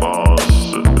than the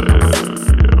boss and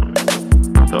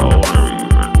the owner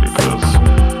even, because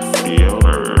the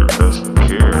owner doesn't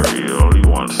care. He only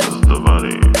wants is the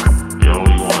money. He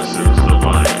only wants is the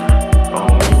money.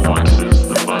 All he wants is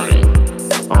the money.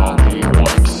 All he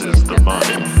wants is the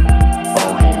money.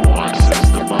 All he wants is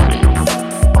the money.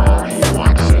 All he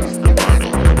wants is the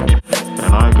money.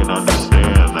 And I can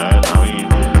understand that. I mean,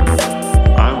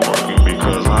 I'm working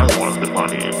because I want the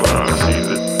money.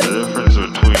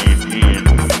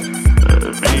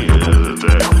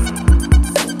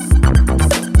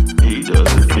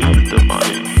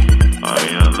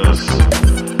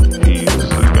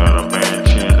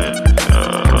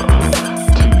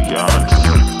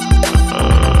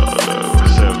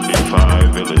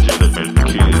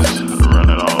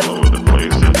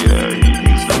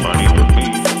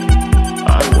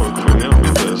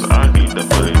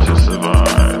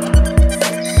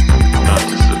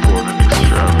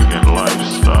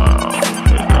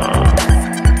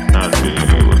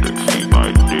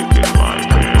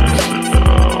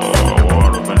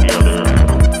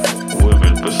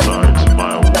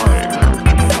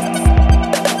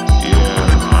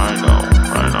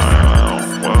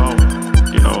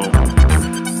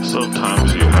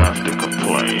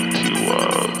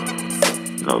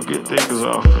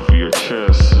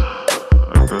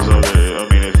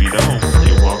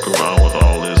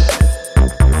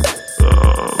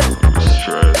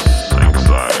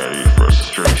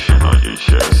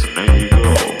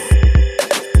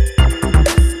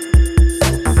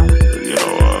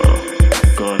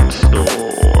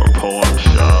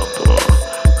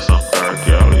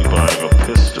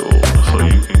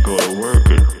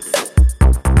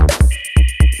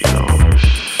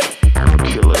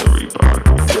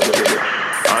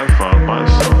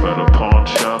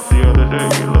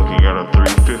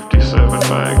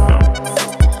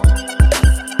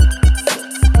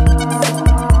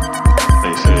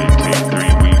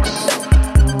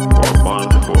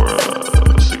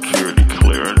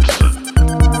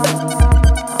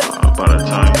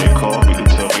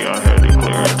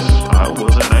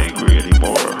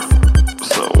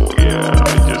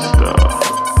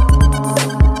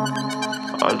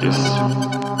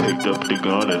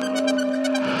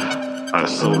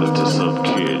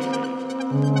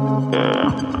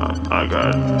 I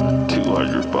got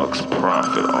 $200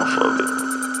 profit off of it.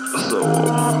 So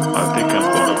I think I'm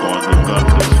gonna go into the gun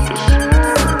business.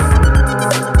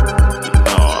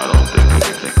 No, I don't think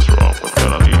anything's wrong with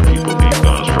that. I mean, people need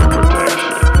guns for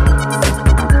protection.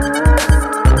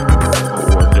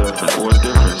 What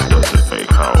difference does it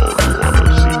make how old you are?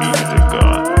 He needed a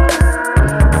gun.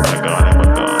 I got him a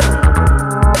gun.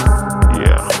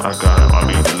 Yeah, I got him. I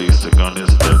mean, at least the gun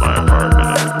isn't in my apartment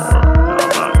anymore. And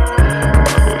I'm not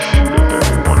gonna go shoot up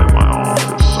everyone in my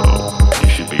office, so you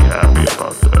should be happy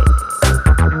about that.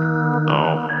 No,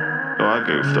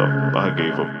 I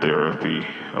gave up therapy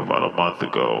about a month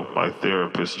ago. My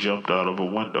therapist jumped out of a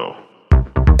window.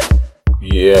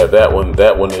 Yeah, that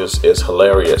one is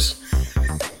hilarious.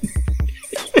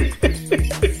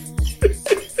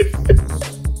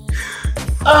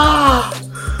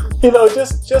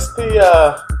 Just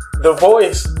the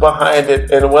voice behind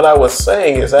it and what I was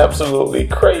saying is absolutely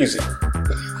crazy.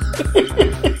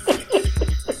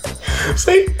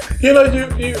 See, you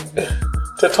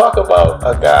to talk about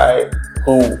a guy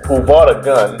who bought a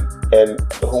gun and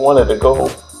who wanted to go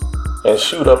and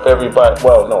shoot up everybody.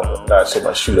 Well, no, not so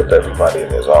much shoot up everybody in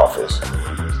his office,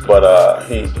 but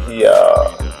he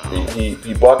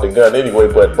bought the gun anyway.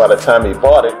 But by the time he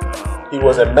bought it, he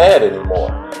wasn't mad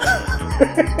anymore.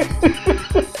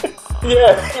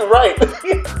 Yeah, you're right.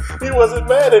 He wasn't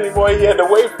mad anymore. He had to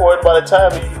wait for it. By the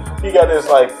time he got his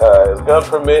his gun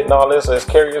permit and all this, his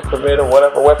carrier's permit or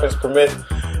whatever, weapons permit,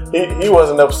 he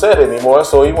wasn't upset anymore.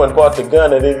 So he went and bought the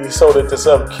gun and then he sold it to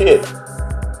some kid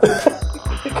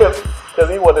because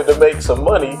he wanted to make some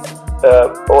money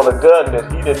on a gun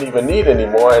that he didn't even need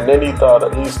anymore. And then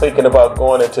he's thinking about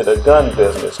going into the gun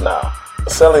business now,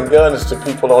 selling guns to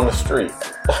people on the street.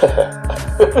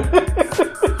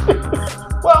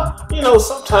 Well,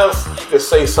 sometimes you can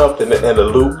say something in a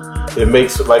loop. It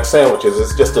makes like sandwiches.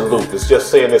 It's just a loop. It's just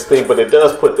saying this thing, but it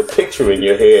does put the picture in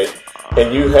your head.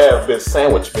 And you have been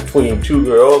sandwiched between two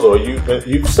girls, or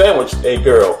you've sandwiched a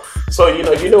girl. So you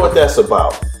know what that's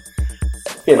about.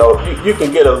 You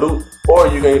can get a loop, or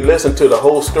you can listen to the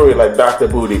whole story like Dr.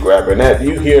 Booty Grabber. And that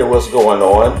you hear what's going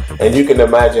on, and you can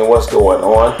imagine what's going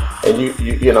on, and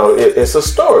it's a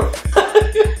story.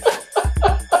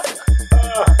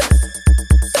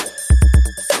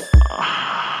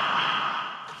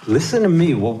 Listen to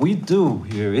me. What we do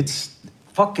here, it's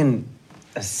fucking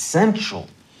essential.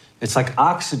 It's like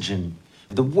oxygen.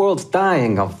 The world's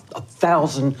dying of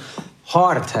 1,000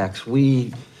 heart attacks.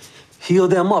 We heal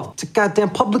them up. It's a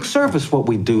goddamn public service what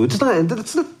we do. That's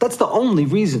the only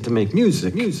reason to make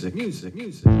music.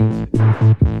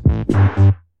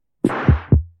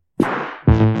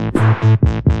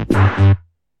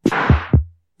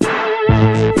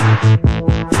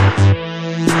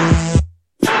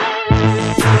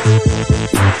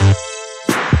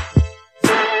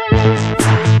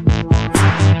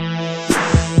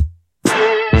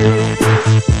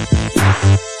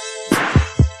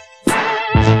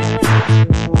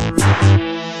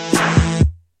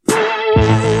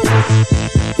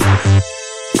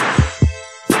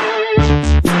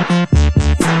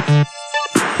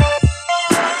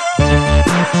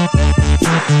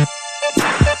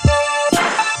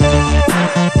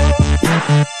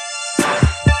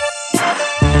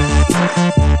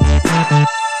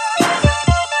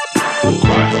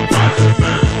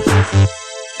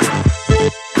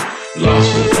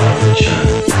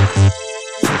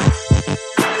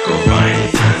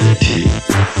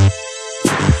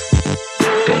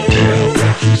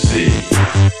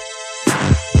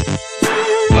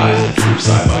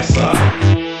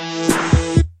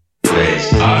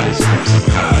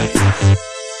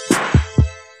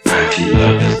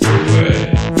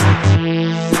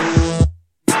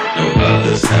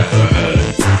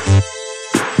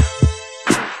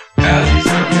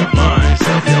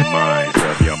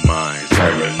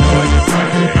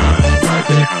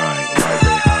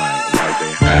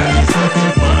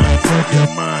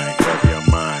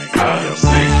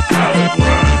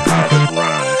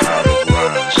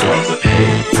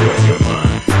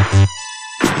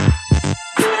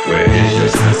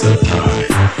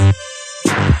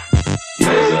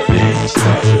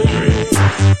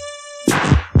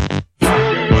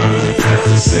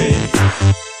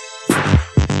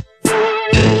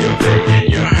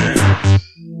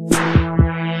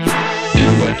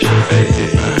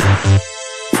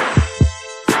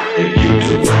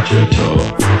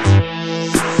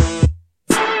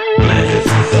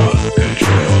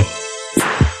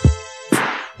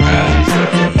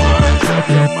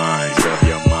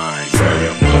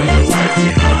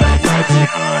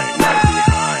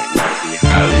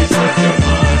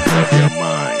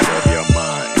 Of your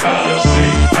mind,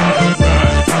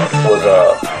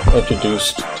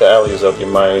 introduced to Alleys of Your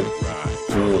Mind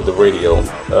through the radio,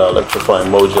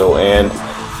 Electrifying Mojo, and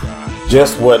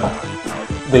just what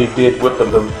they did with the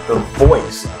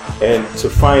voice, and to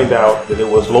find out that it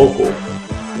was local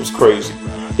was crazy.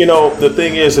 You know, the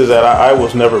thing is that I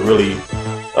was never really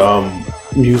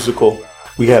musical.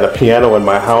 We had a piano in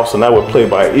my house, and I would play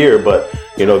by ear, but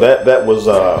you know that was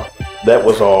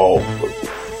all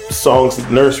songs,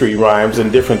 nursery rhymes,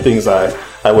 and different things I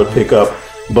would pick up.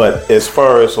 But as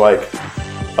far as like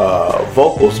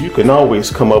vocals, you can always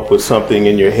come up with something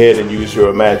in your head and use your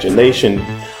imagination,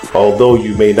 although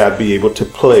you may not be able to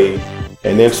play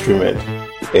an instrument.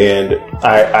 And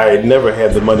I never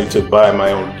had the money to buy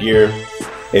my own gear,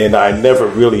 and I never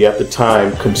really at the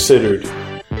time considered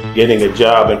getting a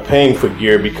job and paying for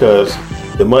gear, because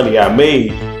the money I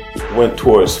made went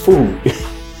towards food.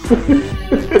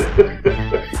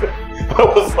 I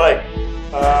was like,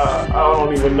 I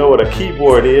don't even know what a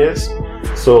keyboard is,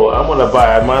 so I'm gonna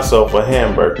buy myself a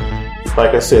hamburger.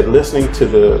 Like I said, listening to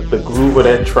the groove of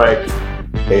that track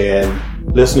and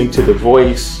listening to the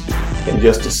voice and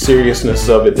just the seriousness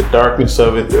of it, the darkness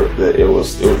of it, it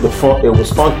was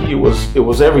funky, it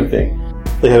was everything.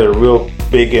 They had a real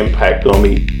big impact on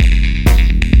me.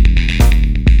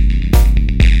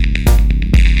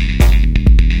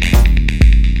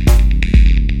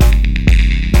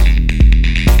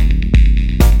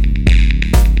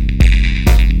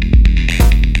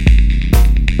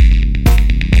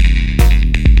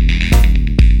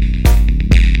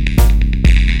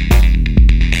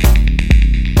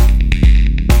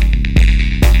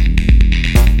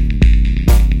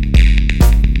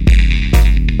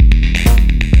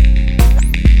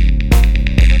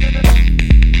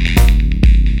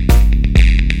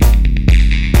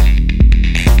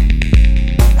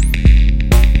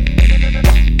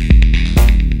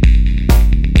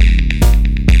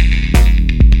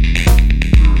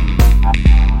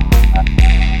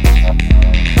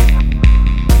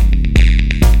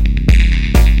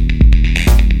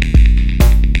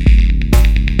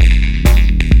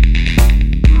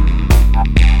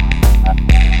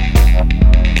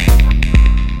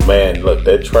 Man, look,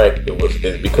 that track,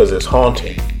 because it's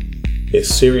haunting. It's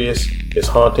serious, it's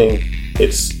haunting,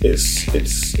 it's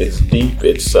deep,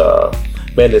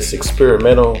 it's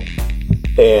experimental.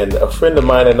 And a friend of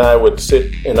mine and I would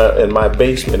sit in my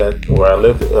basement where I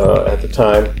lived at the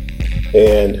time,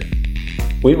 and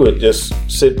we would just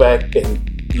sit back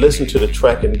and listen to the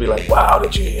track and be like, wow,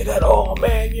 did you hear that? Oh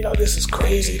man, this is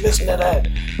crazy, listen to that.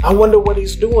 I wonder what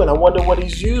he's doing, I wonder what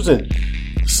he's using.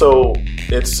 So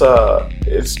it's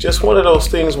just one of those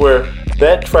things where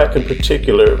that track in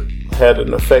particular had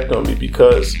an effect on me,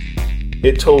 because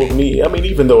it told me, I mean,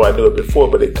 even though I knew it before,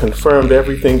 but it confirmed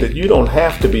everything, that you don't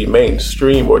have to be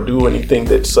mainstream or do anything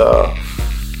that's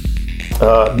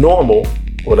normal,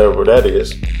 whatever that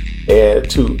is, and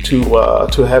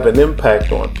to have an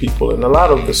impact on people. And a lot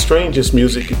of the strangest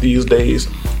music these days,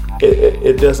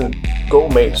 it doesn't go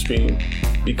mainstream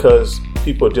because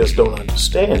people just don't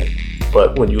understand it.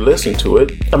 But when you listen to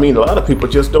it, I mean, a lot of people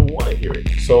just don't want to hear it.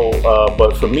 So,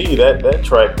 but for me, that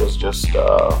track was just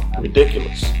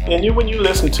ridiculous. And when you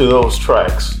listen to those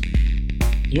tracks,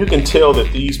 you can tell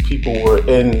that these people were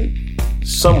in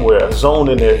somewhere, a zone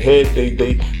in their head.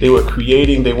 They were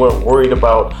creating. They weren't worried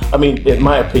about. I mean, in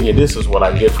my opinion, this is what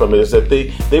I get from it, is that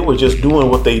they were just doing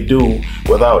what they do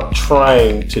without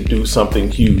trying to do something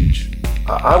huge.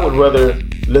 I would rather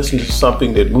listen to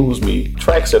something that moves me.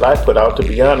 Tracks that I put out, to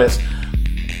be honest,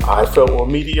 I felt were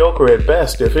mediocre at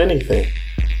best, if anything.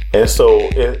 And so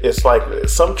it's like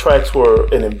some tracks were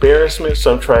an embarrassment,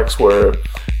 some tracks were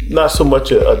not so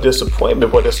much a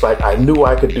disappointment, but it's like I knew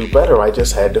I could do better. I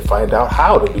just had to find out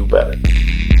how to do better.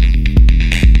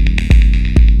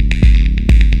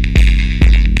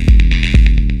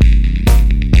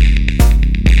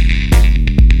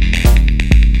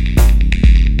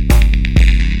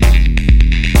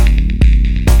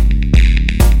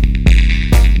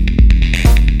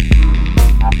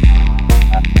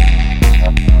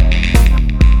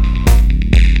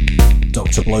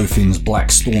 Blowfin's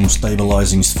Black Storm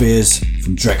Stabilizing Spheres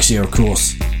from Drexciya, of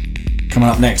course. Coming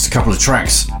up next, a couple of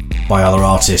tracks by other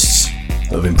artists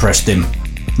that have impressed him.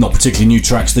 Not particularly new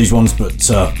tracks, these ones, but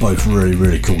both really,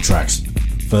 really cool tracks.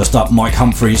 First up, Mike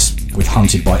Humphries with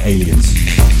Hunted by Aliens.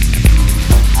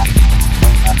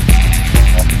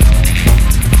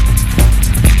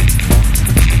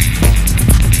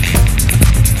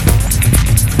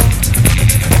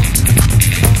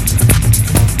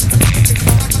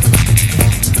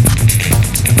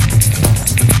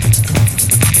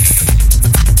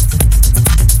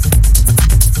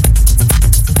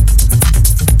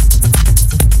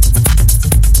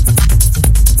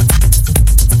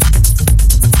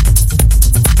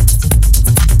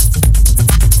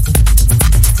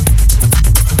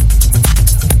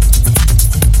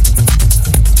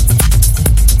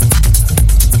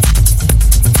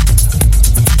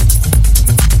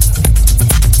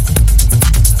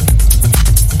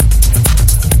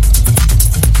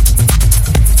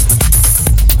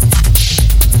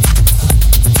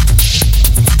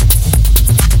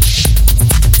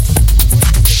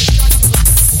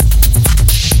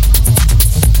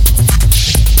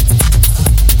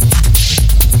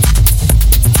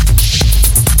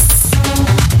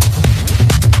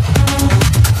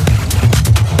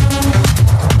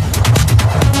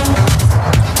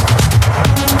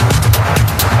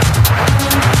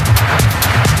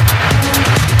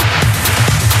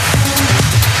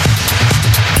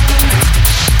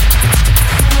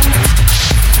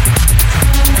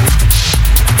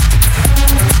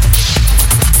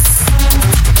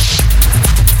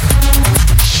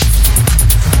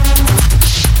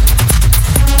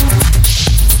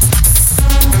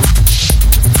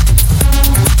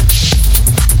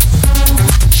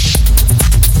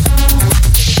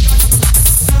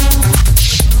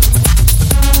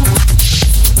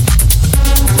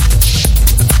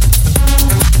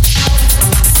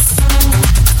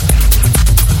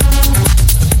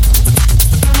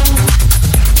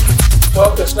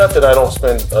 not that I don't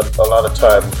spend a lot of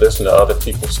time listening to other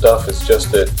people's stuff. It's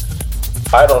just that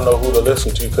I don't know who to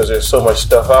listen to because there's so much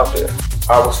stuff out there.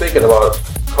 I was thinking about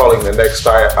calling the next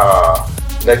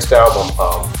album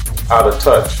Out of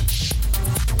Touch.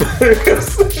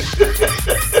 Because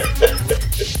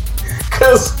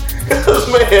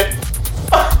man,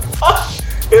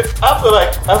 I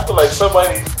feel like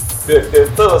somebody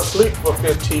that fell asleep for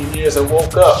 15 years and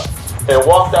woke up and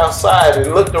walked outside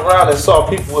and looked around and saw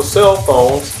people with cell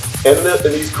phones and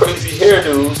these crazy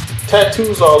hairdos,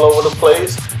 tattoos all over the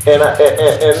place, and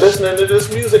listening to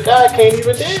this music I can't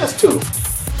even dance to.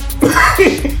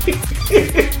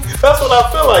 That's what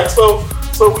I feel like. So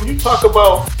when you talk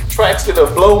about tracks that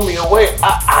have blown me away,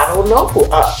 I don't know.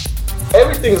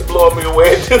 Everything's blowing me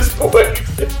away at this point.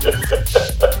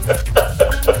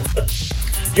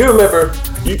 You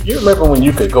remember when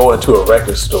you could go into a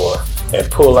record store and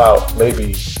pull out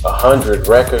maybe 100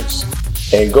 records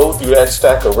and go through that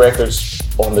stack of records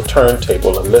on the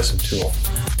turntable and listen to them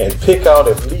and pick out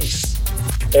at least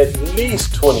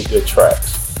 20 good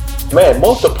tracks. Man,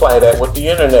 multiply that with the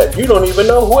internet. You don't even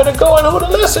know where to go and who to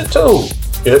listen to.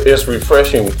 It's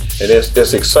refreshing and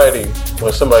it's exciting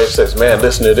when somebody says, man,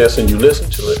 listen to this, and you listen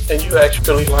to it and you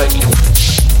actually like it.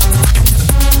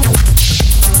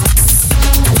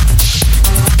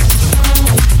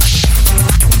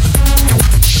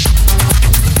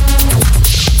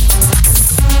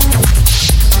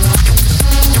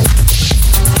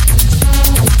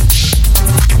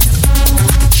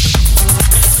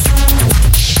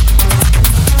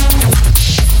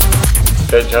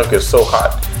 That junk is so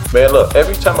hot. Man, look,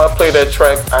 every time I play that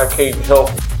track, I can't help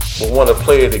but want to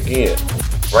play it again.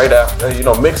 Right after,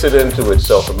 mix it into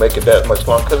itself and make it that much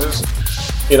fun. Because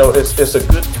it's a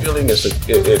good feeling.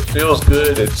 It feels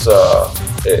good. It's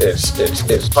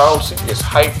bouncy. It's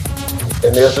hype,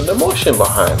 and there's an emotion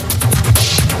behind it.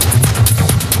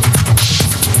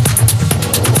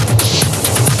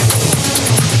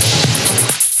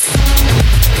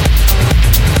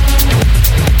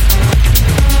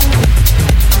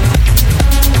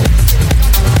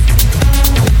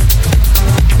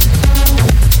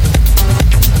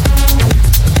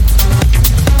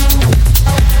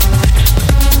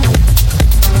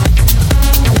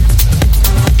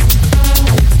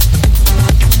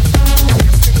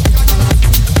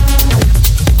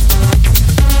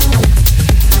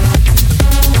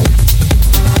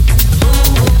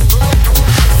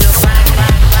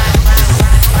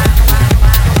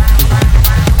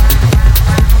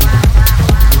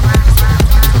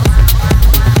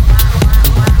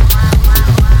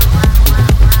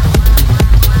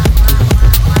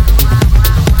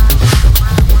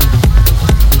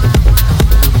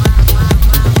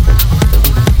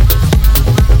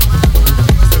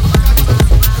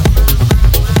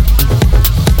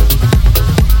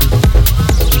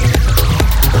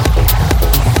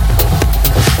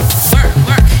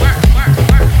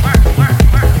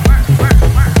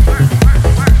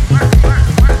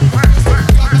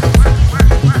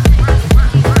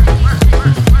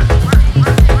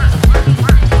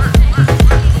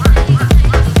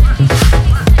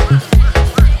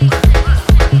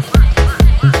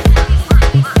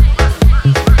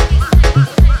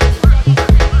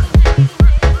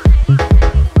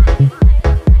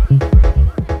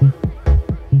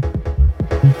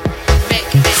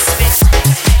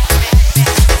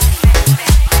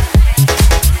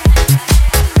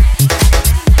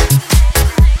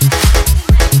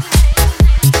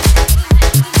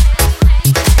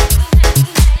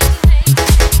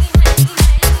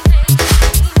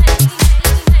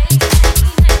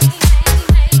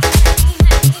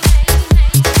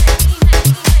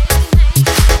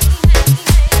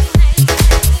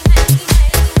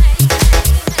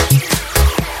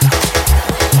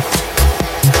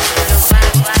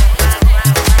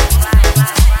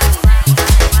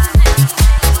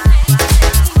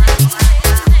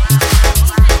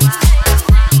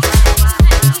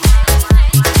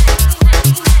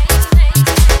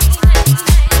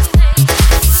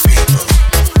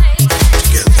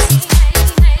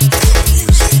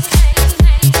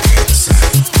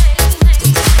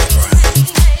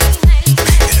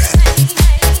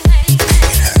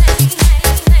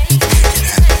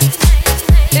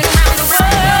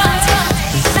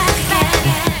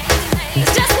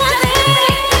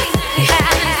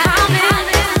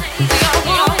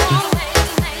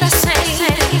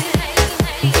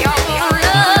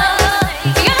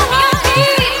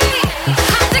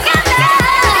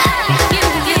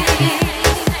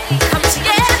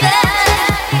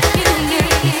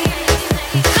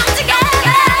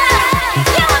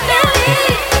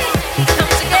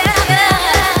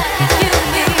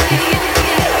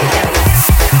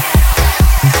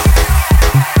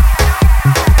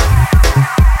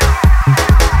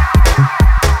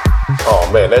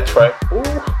 track. Ooh.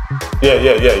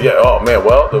 Yeah. Oh man,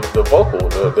 well the vocal,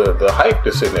 the hype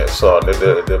that's in that song,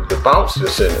 the bounce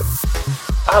that's in it.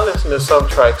 I listen to some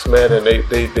tracks, man, and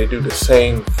they do the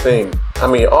same thing. I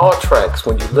mean, all tracks,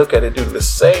 when you look at it, do the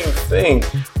same thing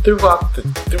throughout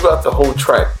the whole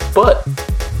track. But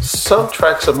some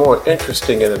tracks are more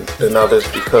interesting than others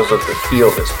because of the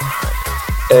feel that's behind it.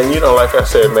 And you know, like I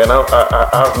said, man,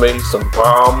 I've made some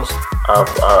bombs.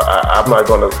 I'm not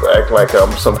going to act like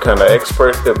I'm some kind of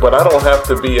expert, but I don't have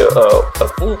to be a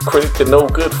food critic to know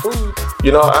good food.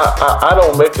 You know, I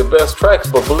don't make the best tracks,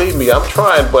 but believe me, I'm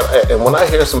trying. And when I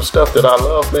hear some stuff that I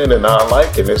love, man, and I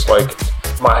like, and it's like,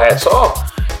 my hat's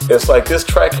off. It's like this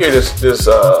track here, this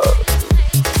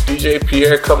DJ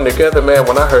Pierre coming together, man.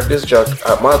 When I heard this junk,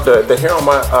 the hair on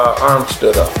my arm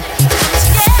stood up.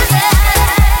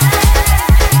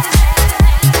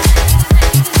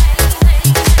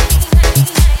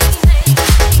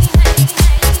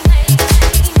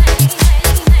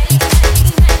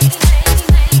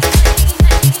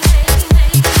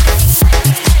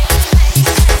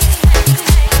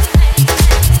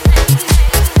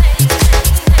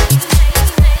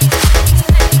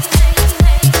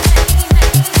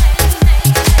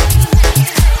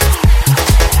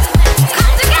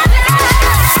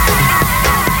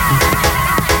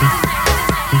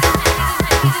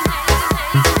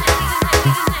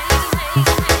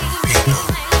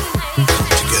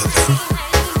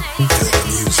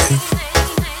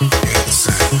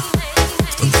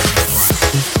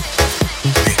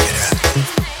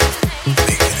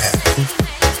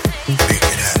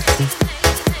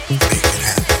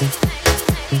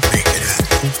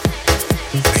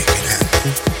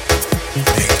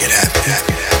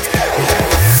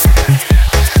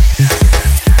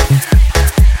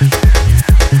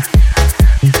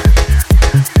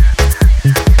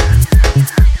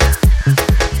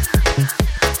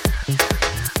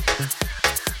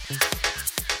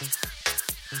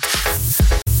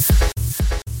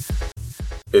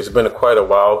 It's been quite a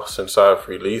while since I've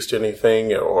released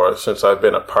anything or since I've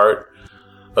been a part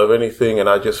of anything, and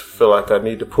I just feel like I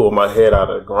need to pull my head out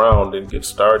of the ground and get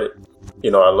started. You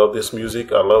know, I love this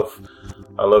music. I love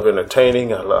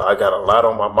entertaining. I got a lot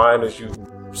on my mind, as you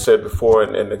said before,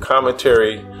 and the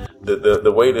commentary,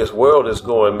 the way this world is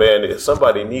going, man, if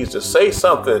somebody needs to say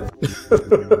something.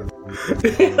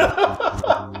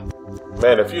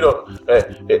 Man, if you don't,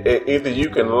 either you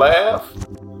can laugh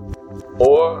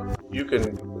or you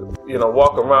can,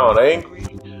 walk around angry,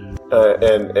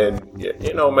 and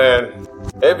you know, man,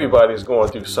 everybody's going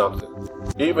through something.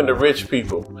 Even the rich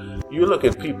people. You look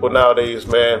at people nowadays,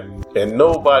 man, and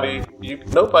nobody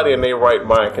in their right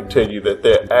mind can tell you that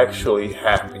they're actually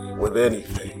happy with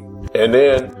anything. And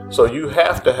then, so you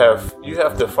have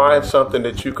to find something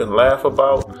that you can laugh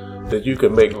about, that you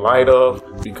can make light of,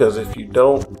 because if you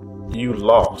don't, you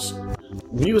lost.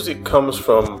 Music comes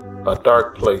from a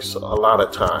dark place a lot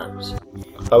of times.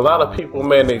 A lot of people,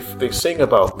 man, they sing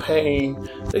about pain,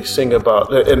 they sing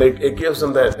about, and it gives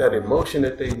them that emotion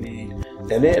that they need.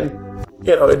 And then,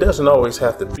 it doesn't always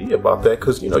have to be about that,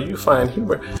 because, you find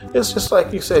humor. It's just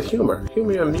like you said, humor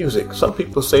in music. Some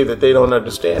people say that they don't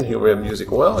understand humor in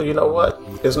music. Well, you know what?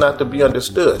 It's not to be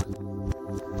understood.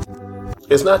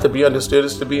 It's not to be understood,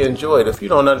 it's to be enjoyed. If you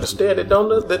don't understand it,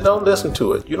 don't listen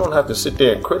to it. You don't have to sit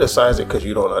there and criticize it because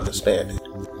you don't understand it.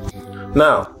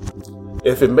 Now,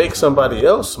 if it makes somebody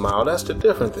else smile, that's the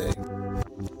different thing.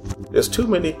 There's too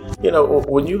many,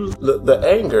 when the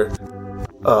anger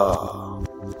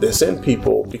that's in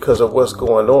people because of what's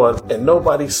going on, and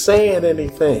nobody's saying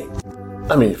anything.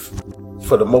 I mean,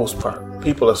 for the most part,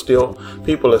 people are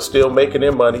still making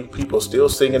their money. People still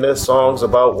singing their songs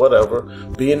about whatever,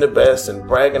 being the best and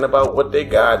bragging about what they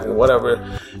got and whatever.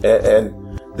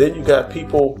 And then you got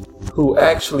people who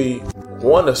actually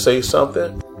want to say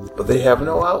something, but they have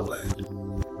no outlet.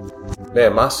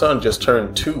 Man, my son just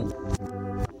turned 2.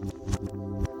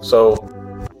 So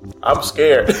I'm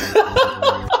scared.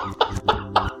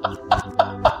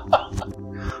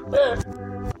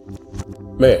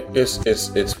 Man,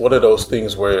 it's one of those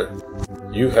things where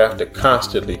you have to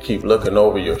constantly keep looking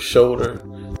over your shoulder.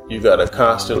 You got to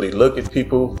constantly look at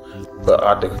people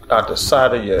out the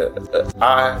side of your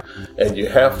eye, and you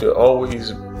have to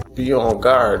always be on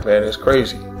guard, man. It's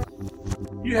crazy.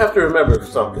 You have to remember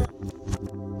something.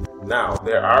 Now,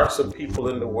 there are some people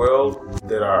in the world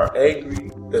that are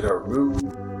angry, that are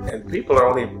rude, and people are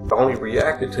only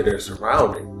reacting to their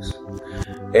surroundings.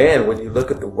 And when you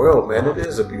look at the world, man, it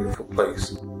is a beautiful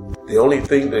place. The only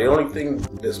thing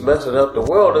that's messing up the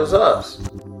world is us.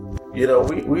 We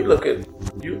look at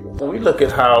When we look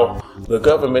at how the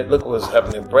government, look at what's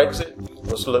happening in Brexit,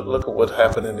 look at what's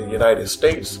happening in the United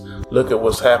States, look at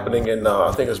what's happening in,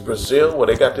 I think it's Brazil, where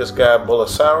they got this guy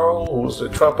Bolsonaro, who's the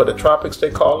Trump of the tropics,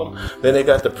 they call him. Then they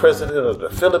got the president of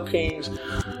the Philippines.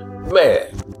 Man.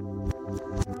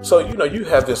 So, you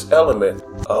have this element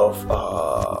of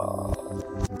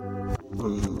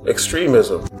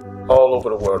extremism all over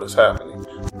the world is happening.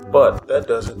 But that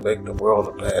doesn't make the world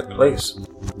a bad place.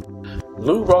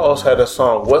 Lou Rawls had a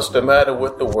song, "What's the Matter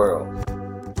with the World?"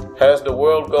 Has the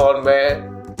world gone mad?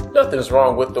 Nothing's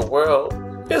wrong with the world.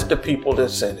 It's the people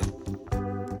that's in it.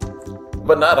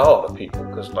 But not all the people,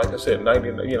 because like I said,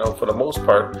 for the most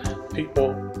part,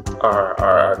 people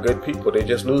are good people. They're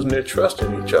just losing their trust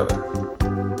in each other.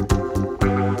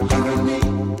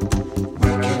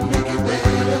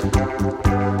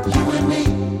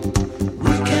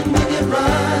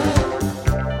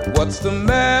 What's the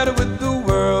matter with the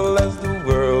world? Has the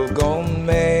world gone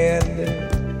mad?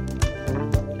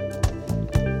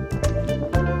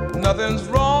 Nothing's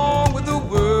wrong with the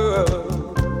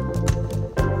world.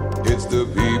 It's the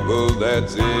people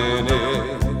that's in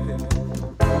it.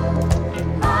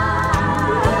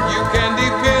 You can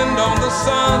depend on the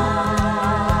sun.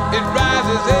 It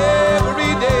rises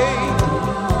every day.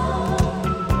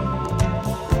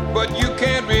 But you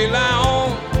can't rely on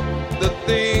the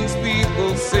things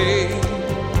people say.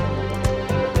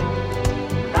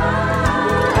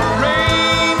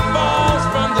 Rain falls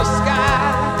from the sky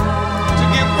to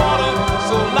give water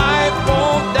so life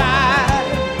won't die.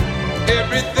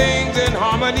 Everything's in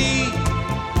harmony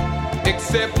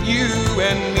except you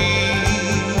and me.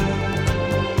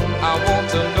 I want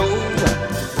to know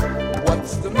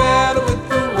what's the matter with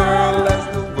the world. Has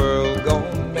the world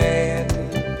gone mad?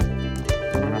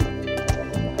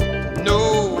 No,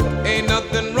 ain't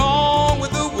nothing wrong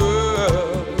with the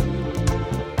world.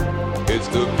 It's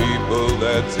the people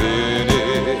that's in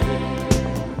it.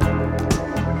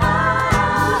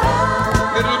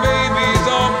 Little babies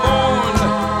are born,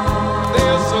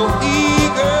 they're so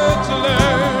eager to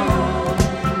learn.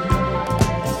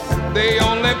 They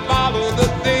only follow the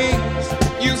things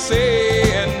you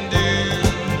say and do.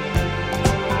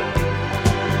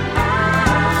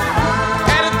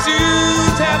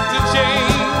 Attitudes have to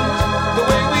change. The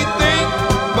way we think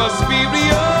must be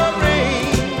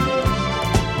rearranged.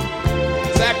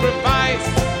 Sacrifice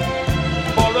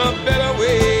for a better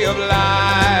way of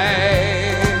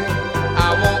life. I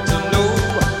want to know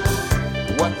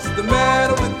what's the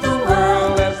matter with the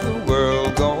world. Has the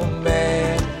world gone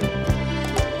mad?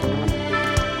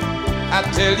 I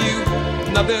tell you,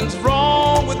 nothing's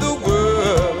wrong with the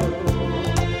world.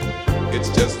 It's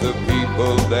just the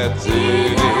people that's in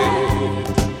it.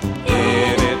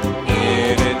 In it,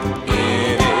 in it,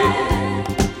 in it.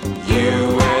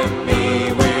 You and me,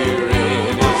 we're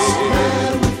in it.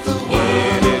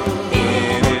 In it,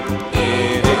 in it,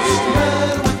 in it.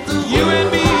 You and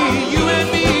me,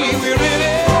 we're in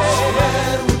it.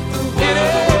 In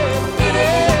it, in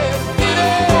it, in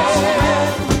it.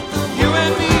 You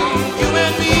and me,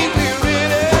 we're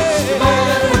in it. What's the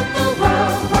matter with the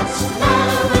world? What's the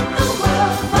matter with the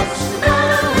world? What's the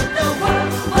matter with the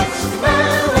world? What's the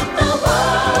matter with the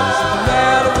world? What's the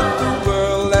matter with the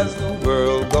world? Has the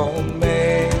world gone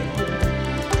mad?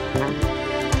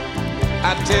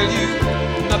 I tell you,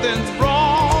 nothing's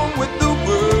wrong with the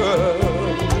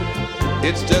world.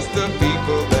 It's just the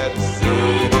people that's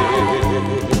in it.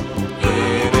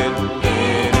 In it,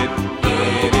 in it,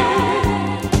 in it.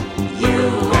 You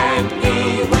and me,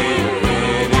 we're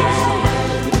in it.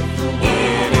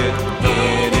 In it,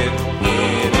 in it,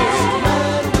 in it.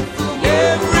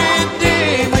 Every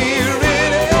day we're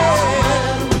in it.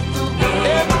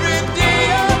 Every day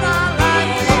of our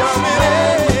life we're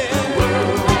in it.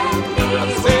 I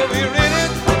say we're in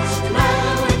it.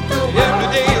 Every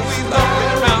day we walk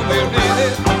around we're in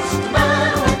it.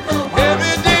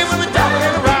 Every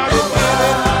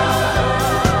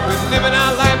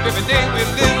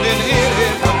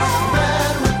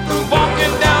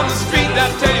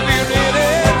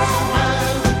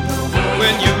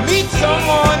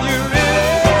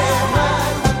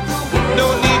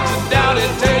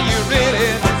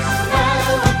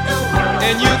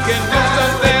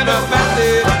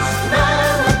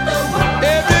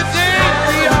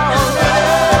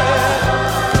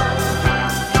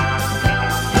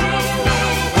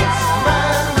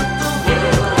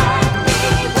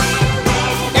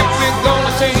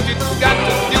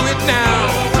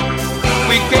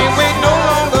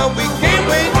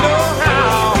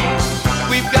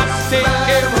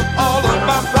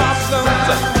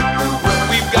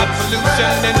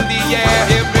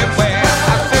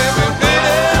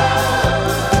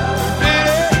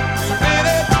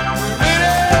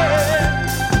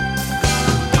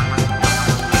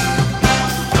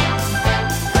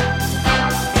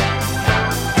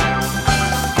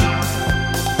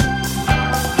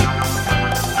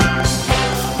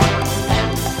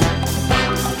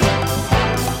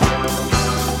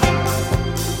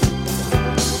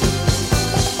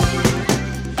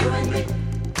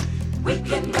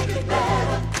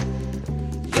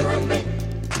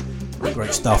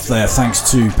stuff there. Thanks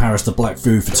to Paris the Black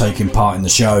Foo for taking part in the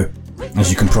show.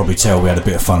 As you can probably tell, we had a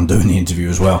bit of fun doing the interview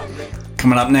as well.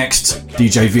 Coming up next,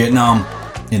 DJ Vietnam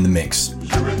in the mix.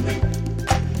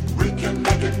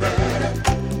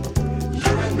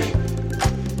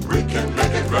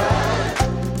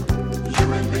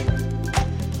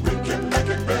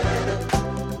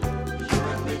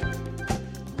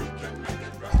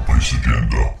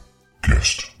 BassAgenda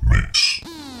guest mix.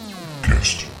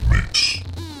 Guest mix.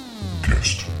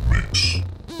 Guest mix.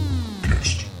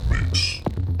 Guest mix.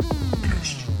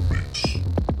 Guest mix.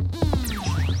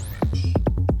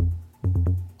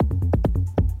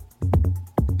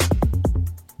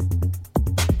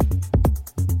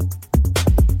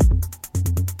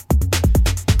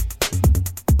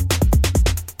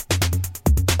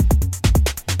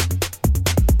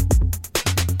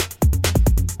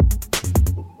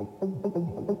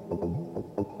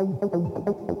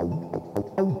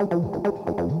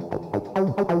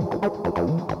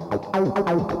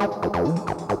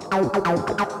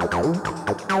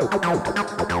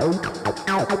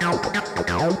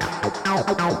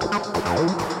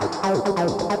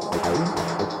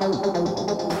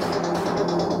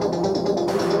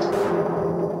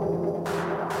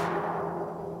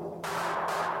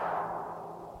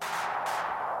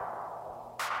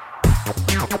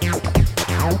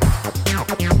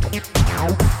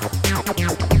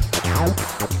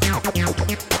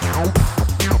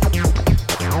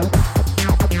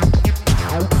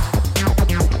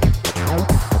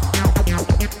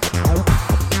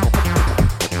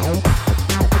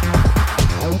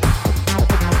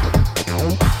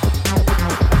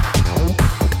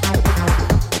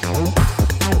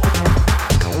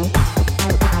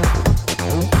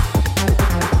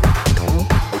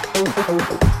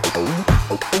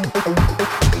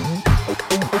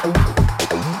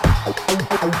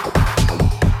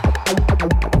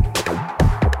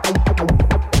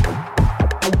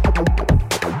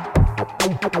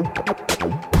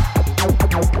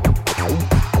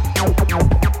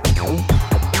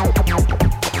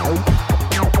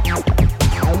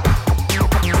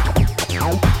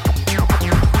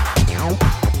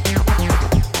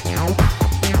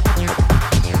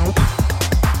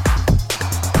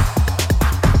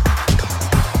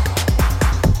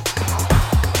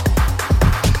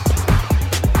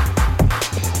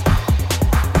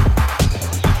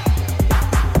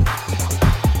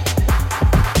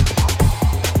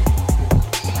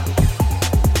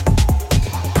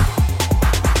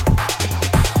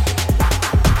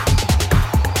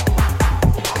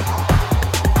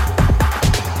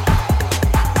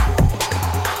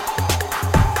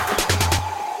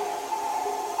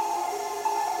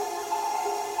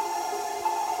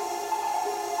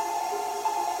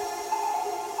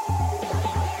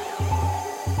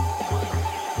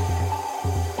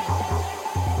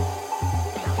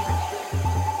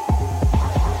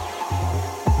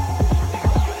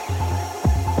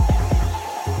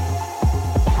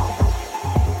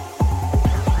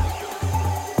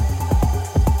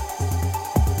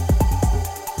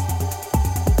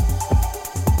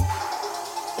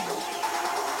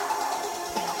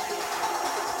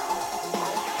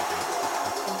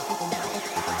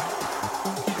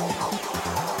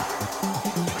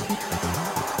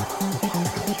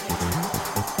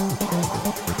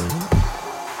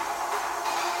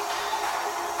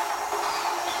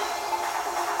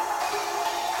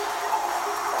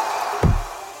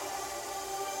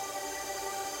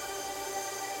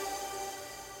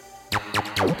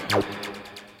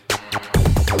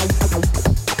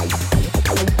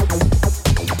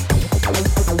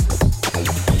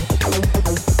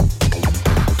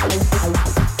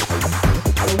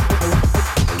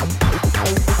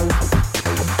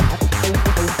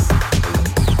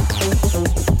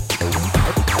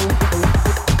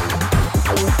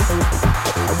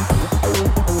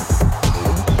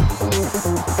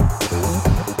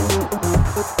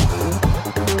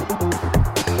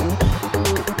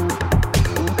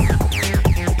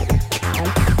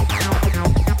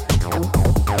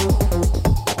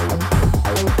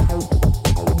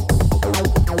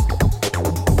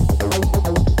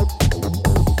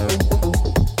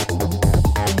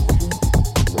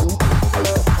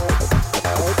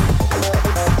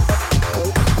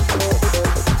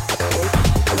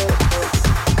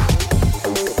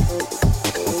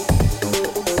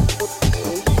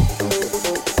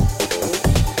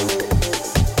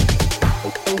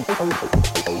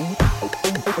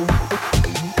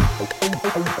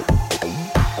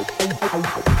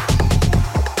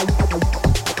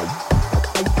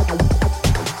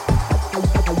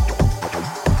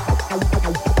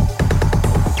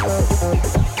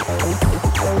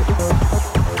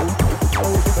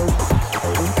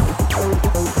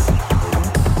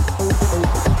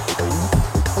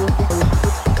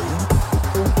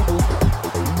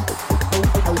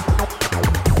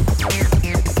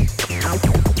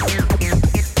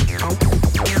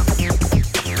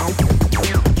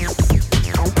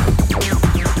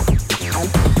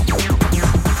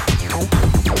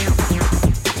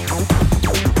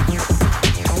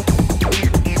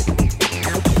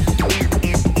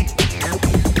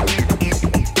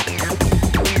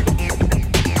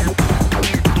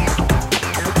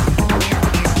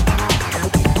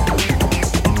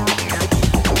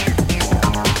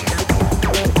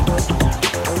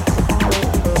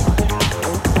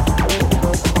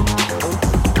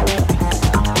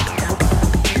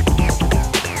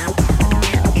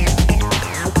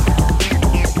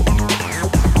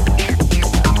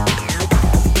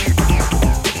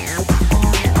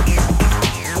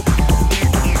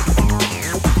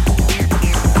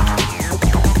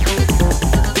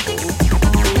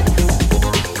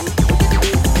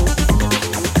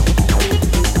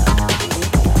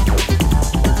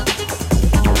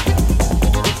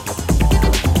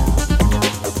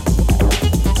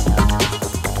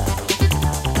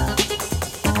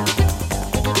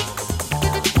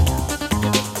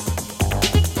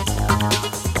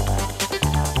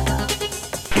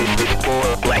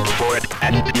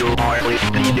 that you are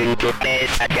listening to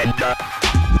BassAgenda.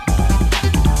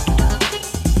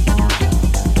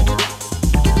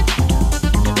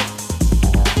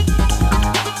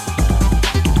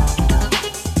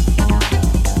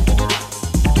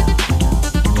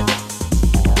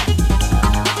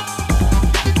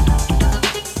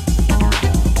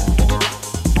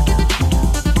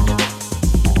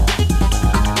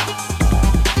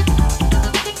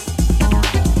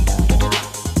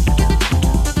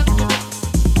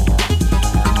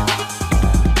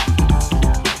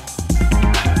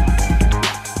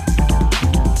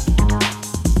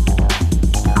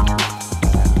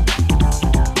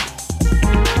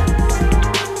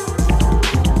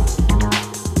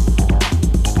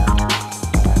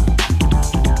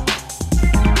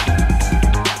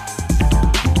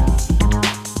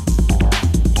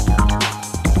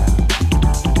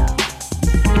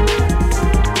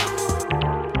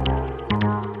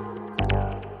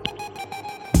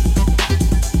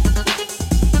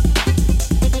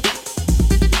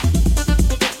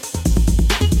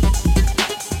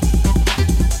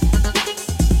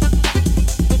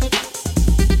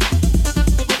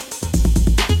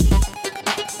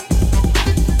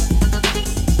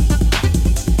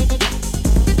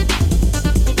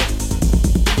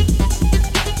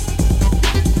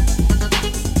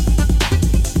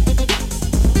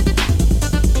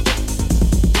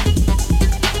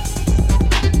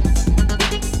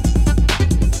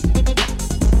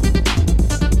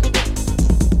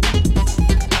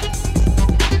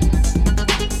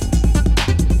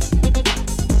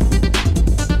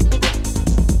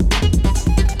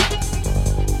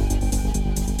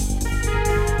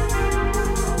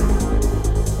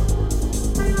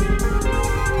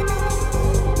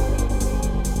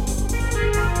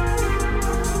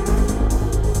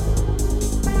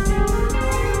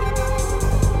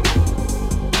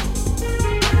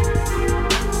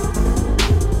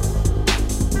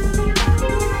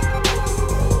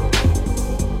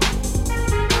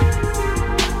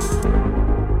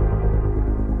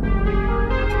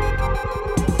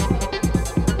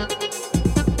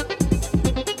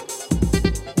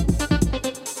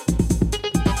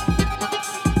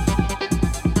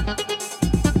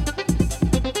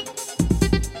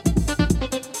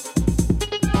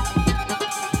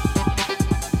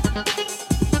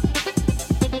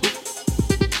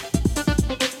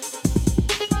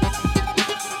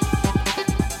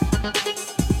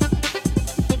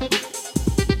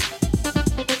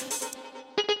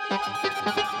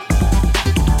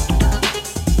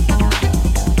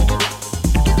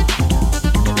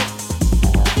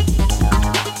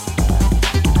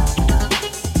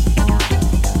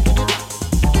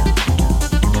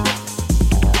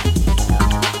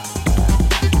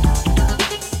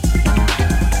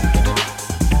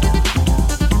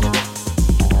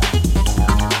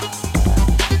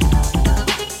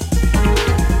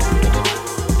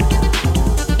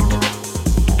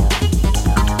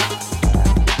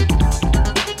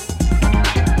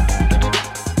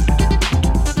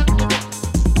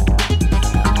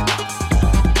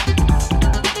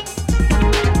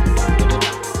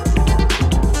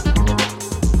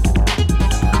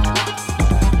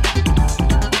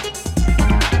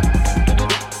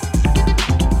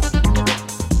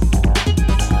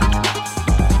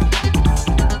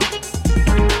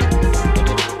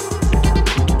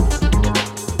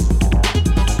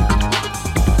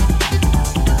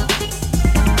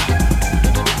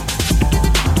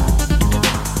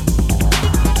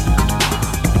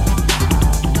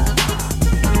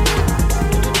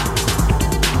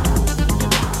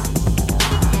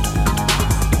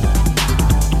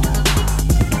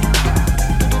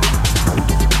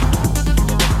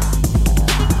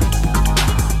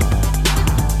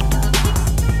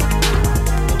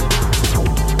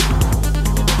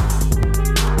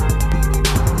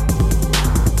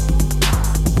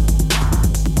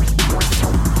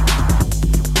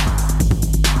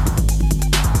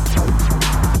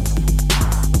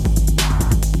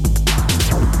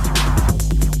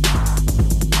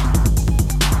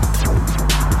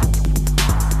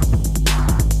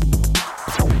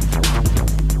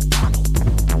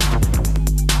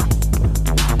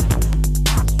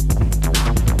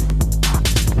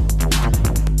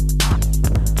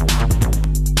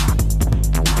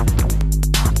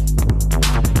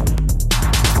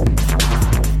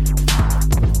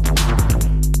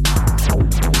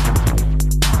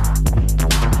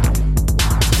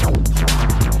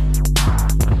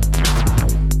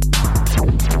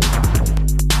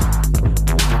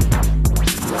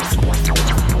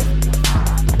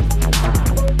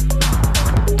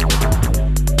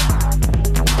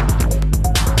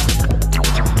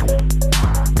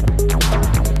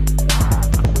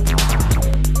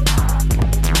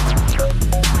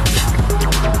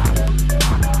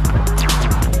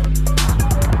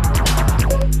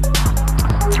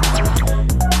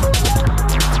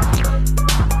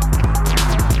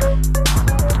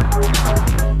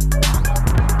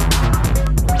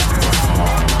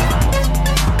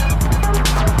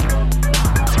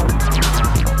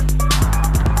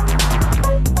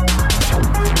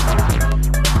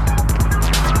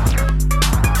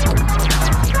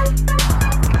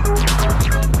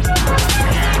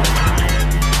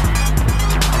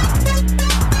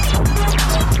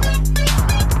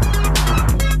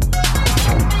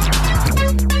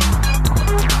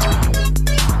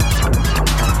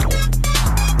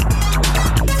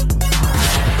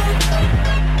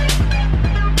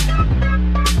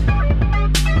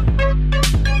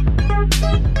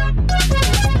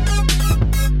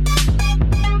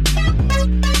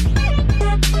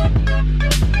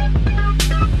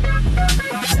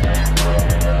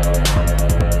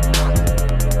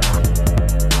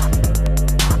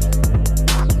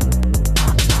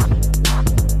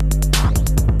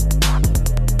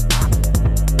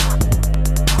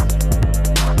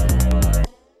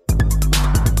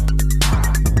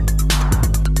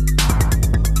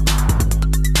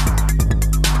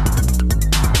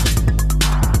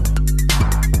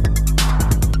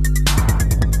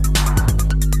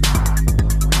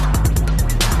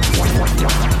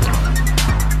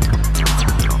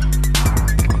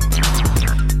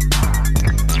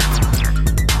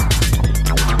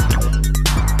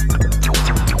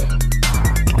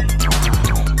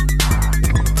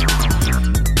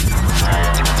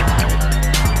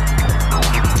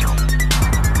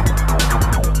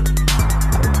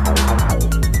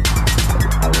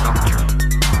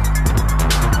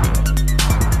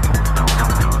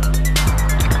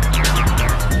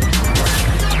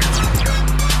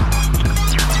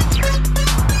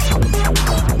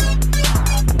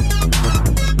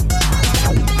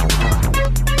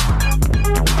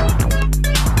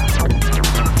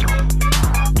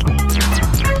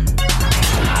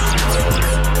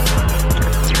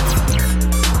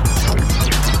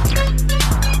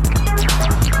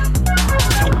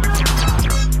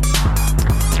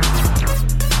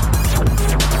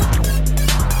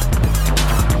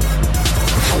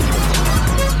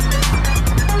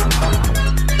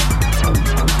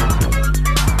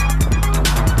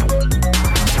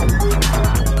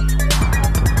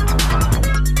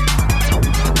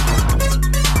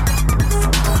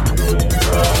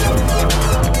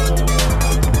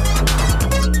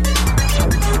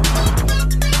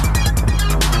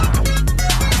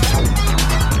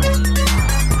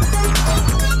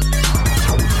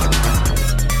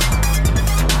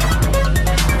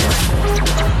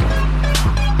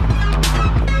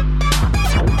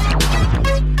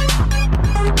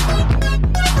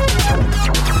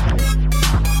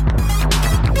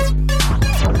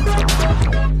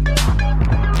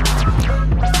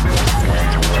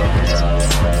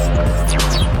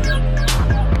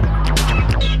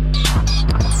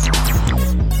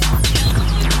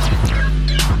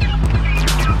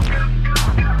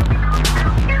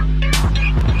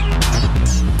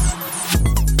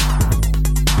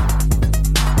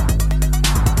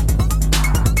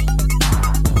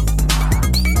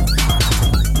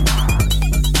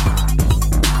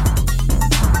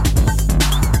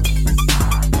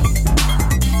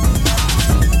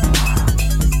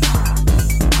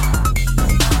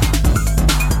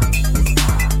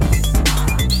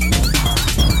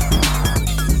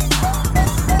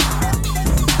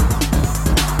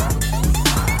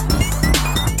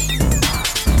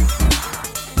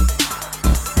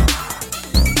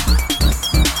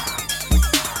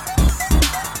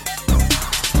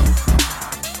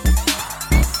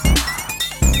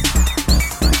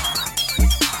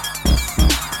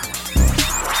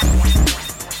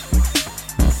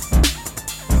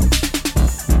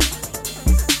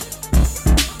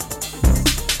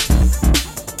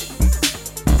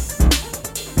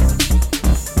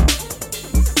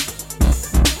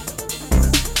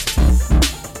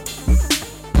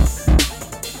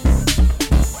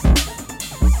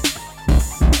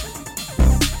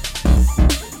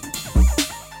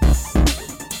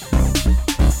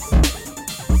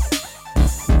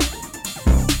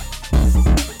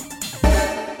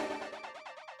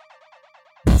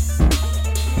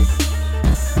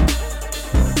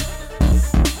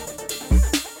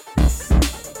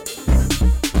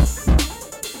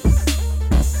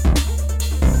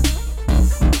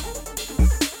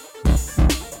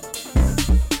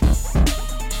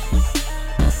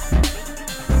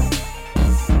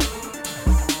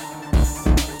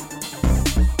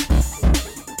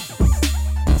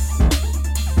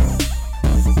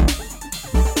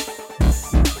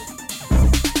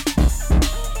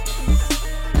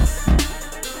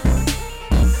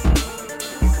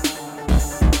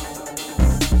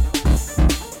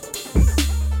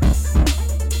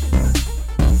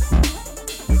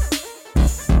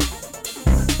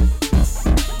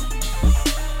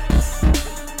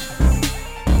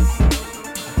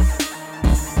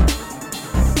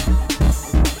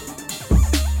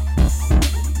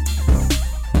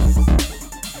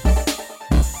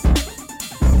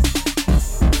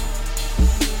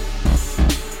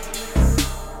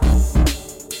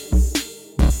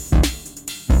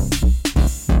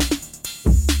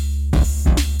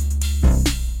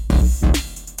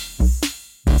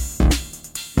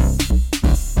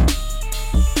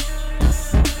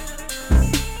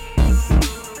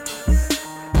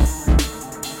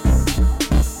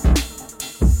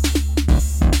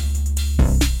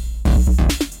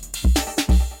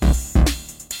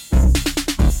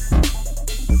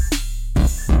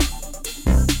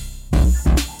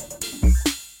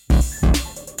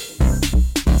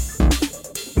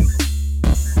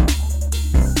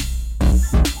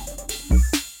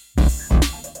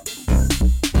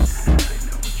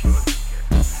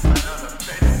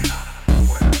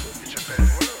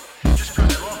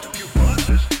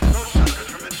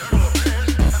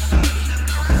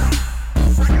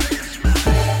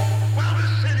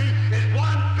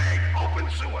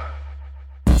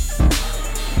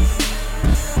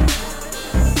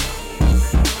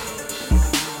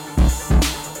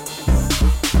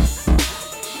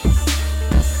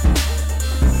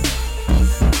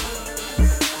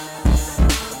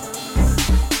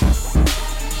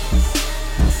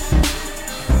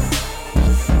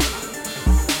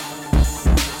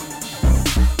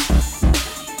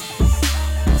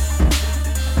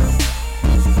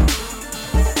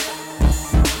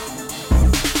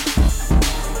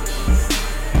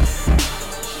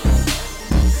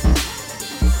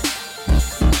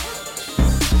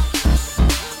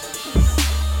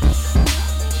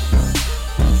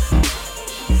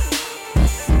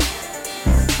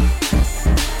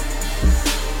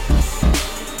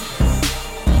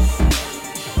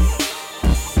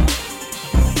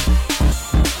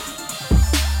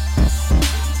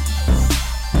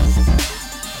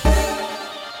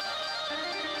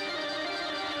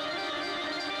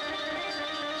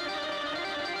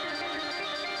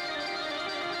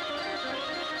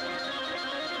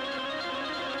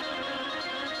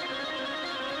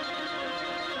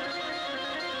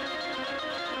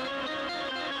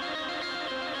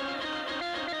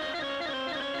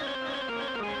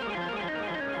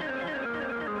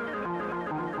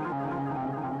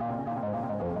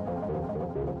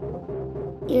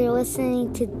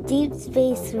 listening to Deep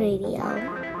Space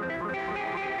Radio.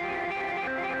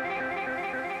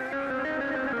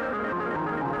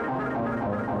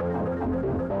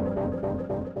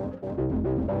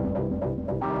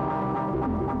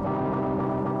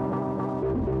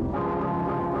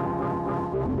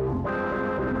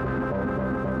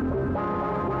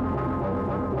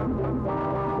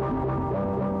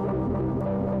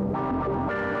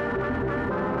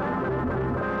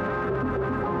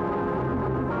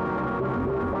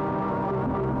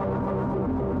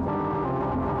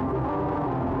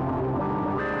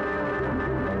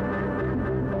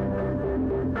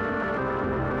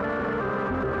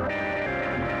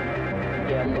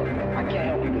 Yeah, look, I can't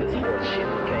help you with this horse shit,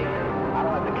 okay? I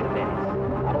don't have the connects.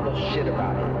 I don't know shit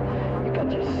about it. You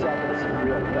got yourself into some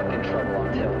real fucking trouble,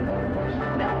 I'm telling you.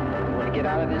 Now, you wanna get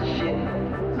out of this shit?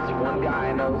 There's one guy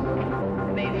I know,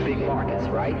 named Big Marcus,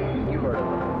 right? You heard of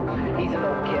him. He's an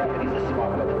old cat, but he's a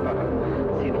smart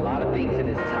motherfucker. Seen a lot of things in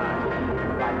his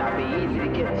time. Might not be easy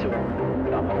to get to him,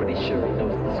 but I'm pretty sure he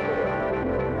knows the score.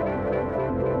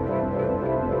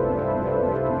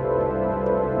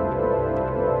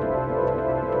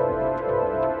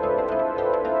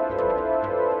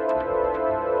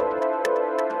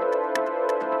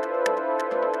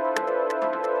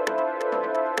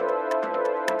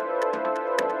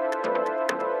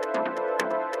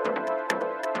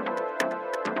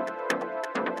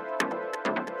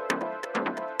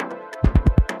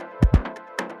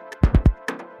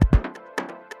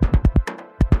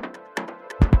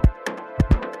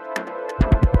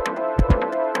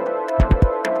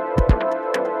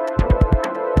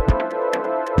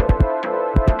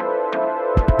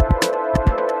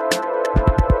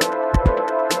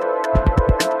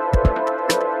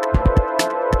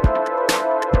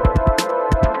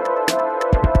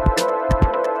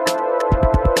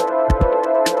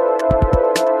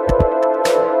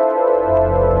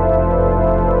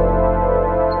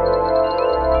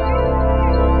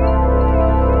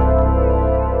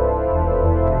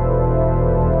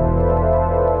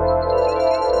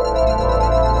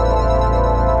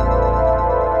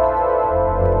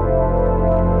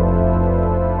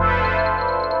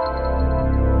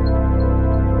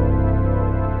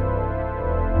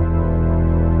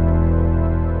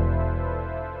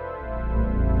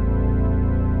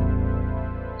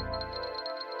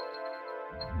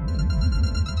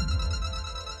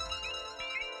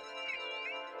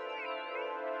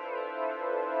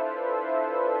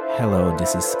 Hello,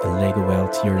 this is Lego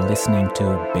Welt. You're listening to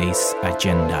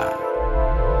BassAgenda.